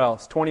nowhere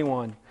else.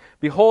 21.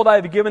 Behold, I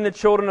have given the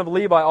children of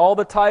Levi all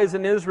the tithes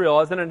in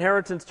Israel as an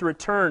inheritance to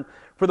return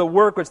for the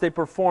work which they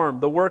perform,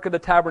 the work of the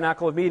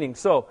tabernacle of meeting.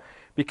 So,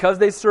 because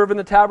they serve in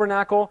the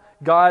tabernacle,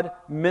 God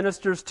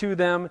ministers to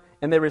them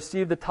and they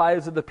receive the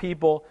tithes of the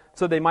people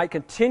so they might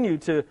continue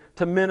to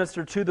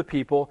minister to the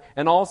people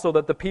and also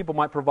that the people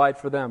might provide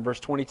for them. Verse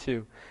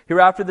 22.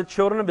 Hereafter the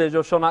children of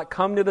Israel shall not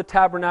come to the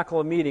tabernacle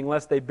of meeting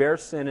lest they bear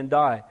sin and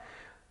die.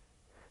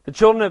 The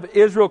children of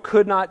Israel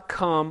could not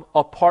come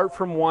apart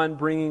from one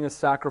bringing a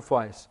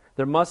sacrifice.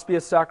 There must be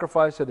a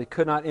sacrifice or they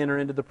could not enter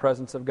into the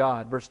presence of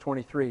God. Verse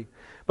 23.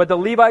 But the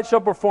Levites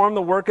shall perform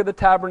the work of the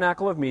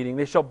tabernacle of meeting.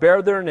 They shall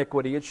bear their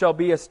iniquity. It shall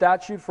be a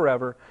statute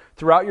forever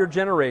throughout your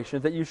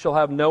generations that you shall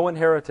have no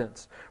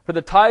inheritance. For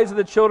the tithes of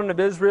the children of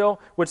Israel,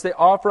 which they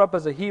offer up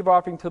as a heave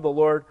offering to the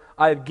Lord,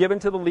 I have given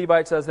to the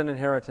Levites as an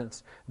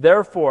inheritance.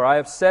 Therefore, I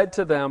have said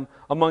to them,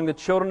 among the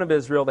children of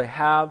Israel, they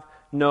have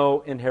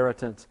no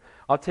inheritance.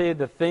 I'll tell you,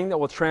 the thing that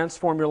will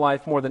transform your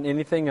life more than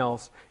anything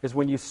else is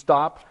when you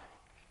stop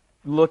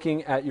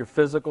looking at your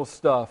physical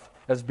stuff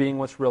as being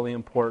what's really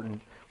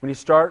important. When you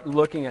start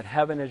looking at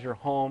heaven as your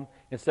home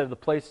instead of the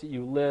place that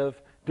you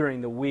live during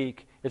the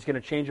week, it's going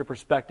to change your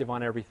perspective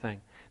on everything.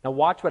 Now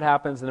watch what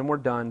happens and then we're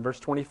done. Verse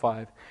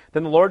 25.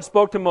 Then the Lord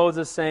spoke to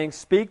Moses saying,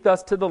 Speak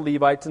thus to the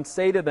Levites and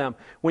say to them,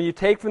 When you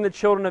take from the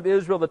children of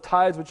Israel the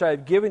tithes which I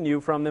have given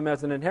you from them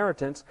as an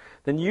inheritance,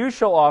 then you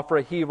shall offer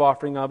a heave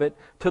offering of it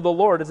to the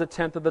Lord as a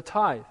tenth of the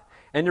tithe.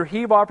 And your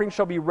heave offering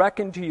shall be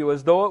reckoned to you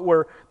as though it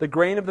were the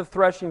grain of the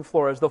threshing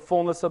floor, as the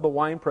fullness of the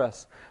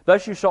winepress.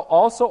 Thus you shall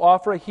also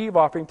offer a heave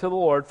offering to the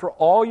Lord for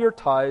all your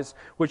tithes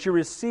which you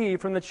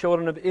receive from the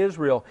children of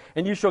Israel.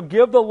 And you shall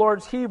give the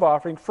Lord's heave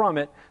offering from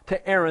it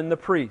to Aaron the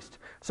priest.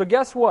 So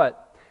guess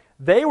what?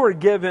 They were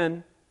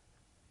given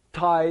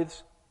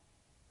tithes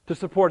to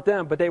support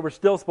them, but they were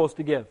still supposed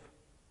to give.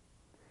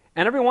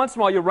 And every once in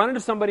a while you'll run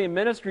into somebody in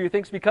ministry who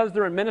thinks because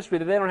they're in ministry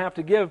that they don't have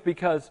to give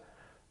because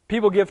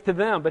people give to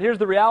them. But here's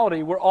the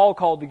reality. We're all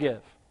called to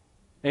give.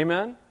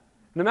 Amen?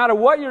 No matter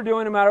what you're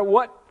doing, no matter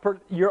what,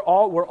 we're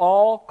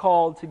all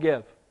called to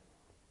give.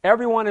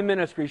 Everyone in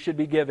ministry should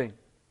be giving.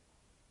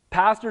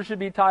 Pastor should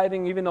be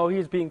tithing even though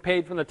he's being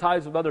paid from the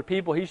tithes of other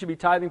people. He should be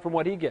tithing from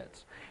what he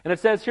gets. And it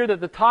says here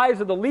that the tithes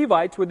of the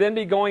Levites would then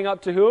be going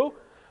up to who?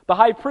 The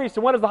high priest.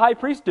 And what does the high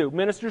priest do?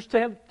 Ministers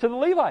to the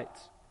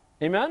Levites.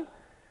 Amen?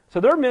 So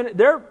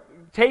they're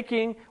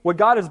taking what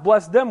God has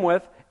blessed them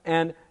with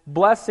and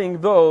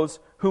blessing those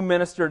who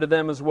minister to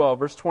them as well.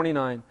 Verse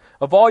 29.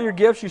 Of all your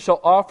gifts you shall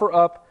offer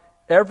up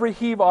every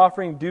heave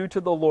offering due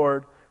to the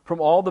Lord from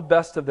all the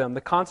best of them,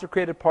 the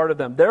consecrated part of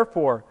them.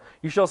 Therefore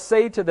you shall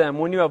say to them,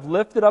 when you have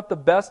lifted up the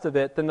best of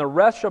it, then the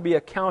rest shall be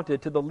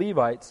accounted to the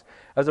Levites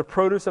as the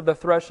produce of the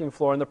threshing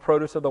floor and the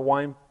produce of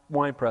the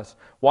winepress.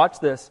 Watch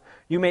this.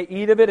 You may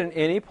eat of it in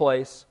any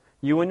place,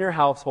 you and your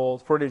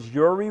household, for it is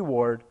your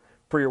reward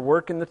for your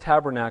work in the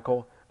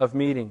tabernacle of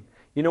meeting.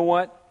 You know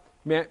what?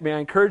 May I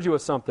encourage you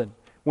with something?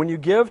 When you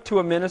give to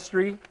a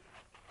ministry,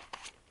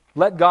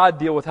 let God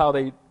deal with how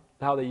they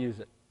use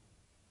it.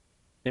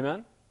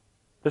 Amen?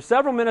 There's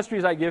several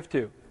ministries I give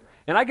to.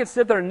 And I could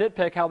sit there and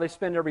nitpick how they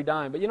spend every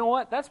dime. But you know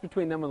what? That's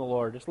between them and the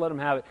Lord. Just let them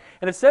have it.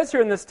 And it says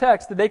here in this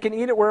text that they can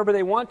eat it wherever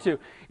they want to.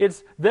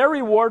 It's their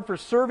reward for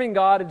serving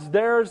God. It's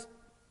theirs.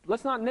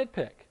 Let's not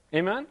nitpick.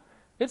 Amen?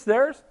 It's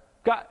theirs.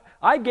 God,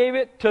 I gave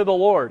it to the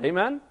Lord.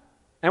 Amen?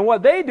 And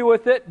what they do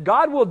with it,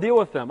 God will deal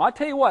with them. I'll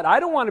tell you what, I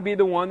don't want to be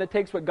the one that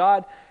takes what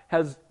God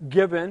has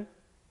given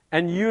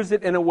and use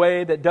it in a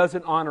way that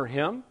doesn't honor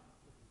Him.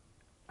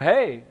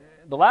 Hey,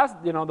 the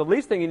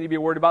least thing you need to be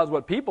worried about is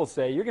what people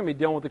say. You're going to be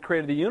dealing with the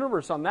creator of the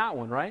universe on that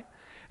one, right?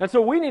 And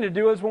so what we need to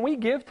do is when we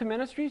give to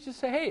ministries, just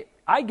say, hey,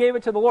 I gave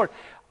it to the Lord.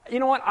 You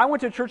know what? I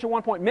went to a church at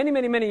one point, many,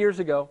 many, many years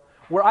ago,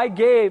 where I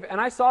gave, and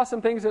I saw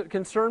some things that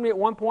concerned me at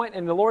one point,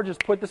 and the Lord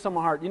just put this on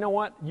my heart. You know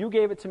what? You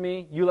gave it to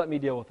me. You let me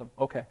deal with them.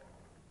 Okay.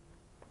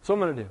 So I'm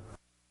going to do.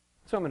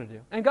 So I'm going to do.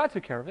 And God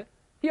took care of it.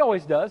 He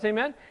always does.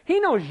 Amen? He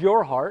knows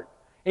your heart.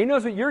 And He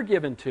knows what you're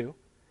given to.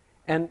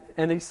 And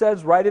He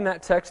says right in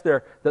that text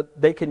there that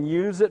they can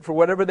use it for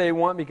whatever they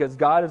want because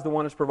God is the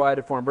one who's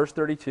provided for them. Verse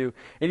 32,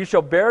 and you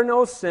shall bear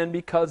no sin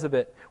because of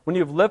it, when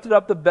you have lifted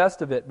up the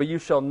best of it, but you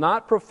shall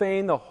not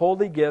profane the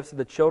holy gifts of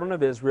the children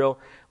of Israel,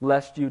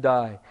 lest you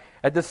die.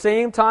 At the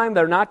same time,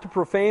 they're not to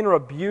profane or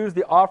abuse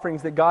the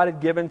offerings that God had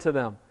given to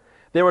them.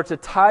 They were to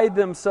tithe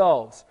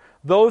themselves.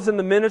 Those in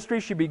the ministry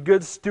should be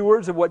good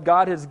stewards of what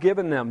God has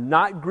given them,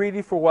 not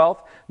greedy for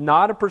wealth,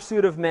 not a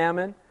pursuit of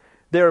mammon.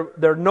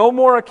 They're no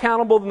more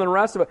accountable than the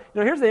rest of it.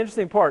 You know, here's the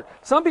interesting part.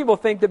 Some people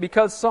think that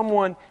because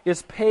someone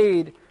is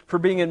paid for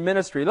being in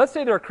ministry, let's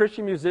say they're a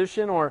Christian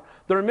musician or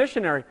they're a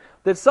missionary,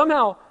 that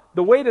somehow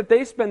the way that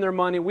they spend their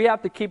money, we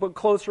have to keep a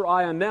closer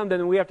eye on them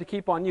than we have to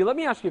keep on you. Let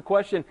me ask you a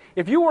question.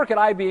 If you work at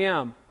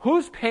IBM,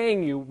 who's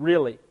paying you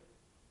really?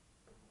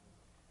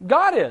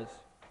 God is.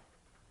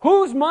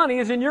 Whose money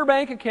is in your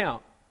bank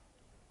account?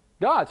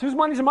 God's. Whose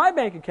money is in my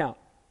bank account?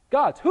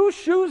 God's. Whose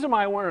shoes am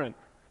I wearing?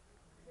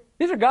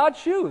 These are God's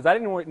shoes. I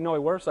didn't know He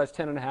wore size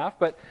 10.5,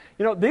 but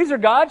these are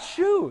God's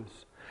shoes.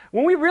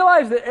 When we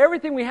realize that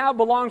everything we have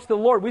belongs to the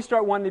Lord, we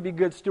start wanting to be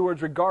good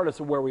stewards regardless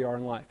of where we are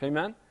in life.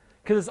 Amen?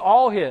 Because it's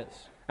all His.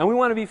 And we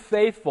want to be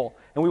faithful,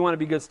 and we want to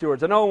be good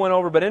stewards. I know it went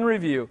over, but in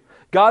review,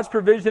 God's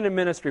provision in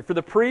ministry. For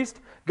the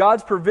priest,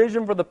 God's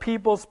provision for the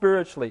people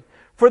spiritually.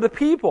 For the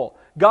people,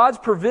 God's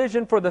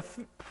provision for the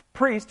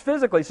priest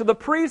physically. So the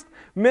priest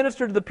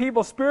ministered to the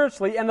people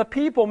spiritually, and the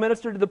people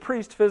ministered to the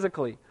priest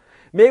physically.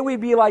 May we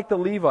be like the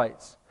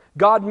Levites,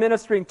 God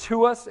ministering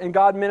to us and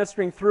God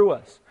ministering through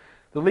us.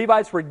 The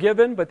Levites were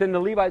given, but then the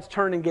Levites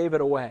turned and gave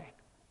it away.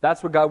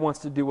 That's what God wants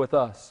to do with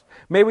us.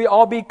 May we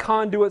all be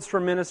conduits for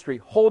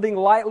ministry, holding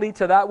lightly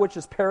to that which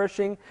is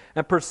perishing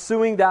and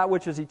pursuing that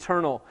which is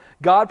eternal.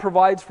 God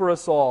provides for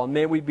us all, and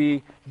may we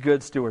be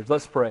good stewards.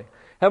 Let's pray.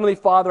 Heavenly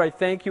Father, I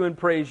thank You and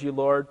praise You,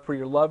 Lord, for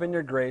Your love and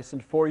Your grace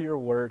and for Your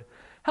word.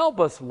 Help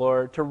us,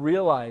 Lord, to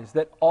realize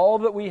that all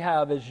that we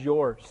have is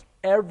Yours,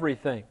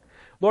 everything.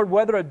 Lord,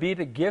 whether it be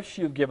the gifts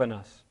You've given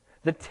us,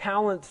 the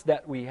talents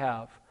that we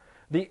have,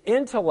 the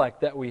intellect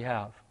that we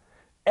have,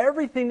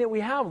 everything that we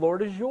have,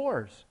 Lord, is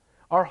Yours.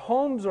 Our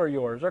homes are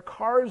Yours. Our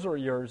cars are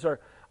Yours.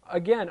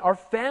 Our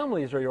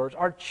families are Yours.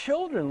 Our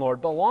children,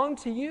 Lord, belong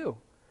to You.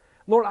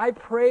 Lord, I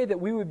pray that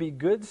we would be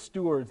good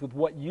stewards with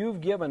what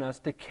You've given us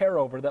to care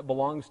over that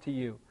belongs to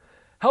You.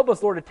 Help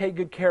us, Lord, to take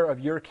good care of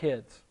Your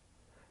kids.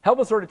 Help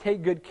us, Lord, to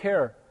take good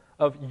care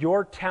of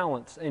Your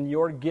talents and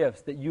Your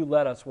gifts that You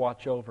let us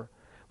watch over.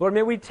 Lord,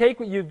 may we take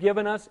what You've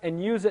given us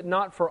and use it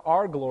not for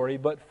our glory,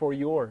 but for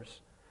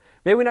Yours.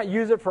 May we not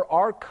use it for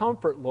our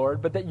comfort,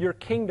 Lord, but that your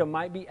kingdom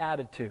might be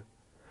added to.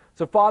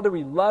 So, Father,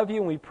 we love you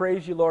and we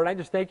praise you, Lord. And I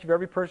just thank you for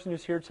every person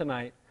who's here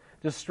tonight.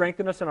 Just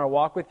strengthen us in our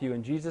walk with you.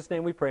 In Jesus'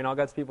 name we pray. And all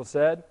God's people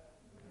said,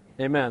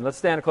 amen. Let's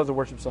stand and close the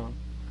worship song.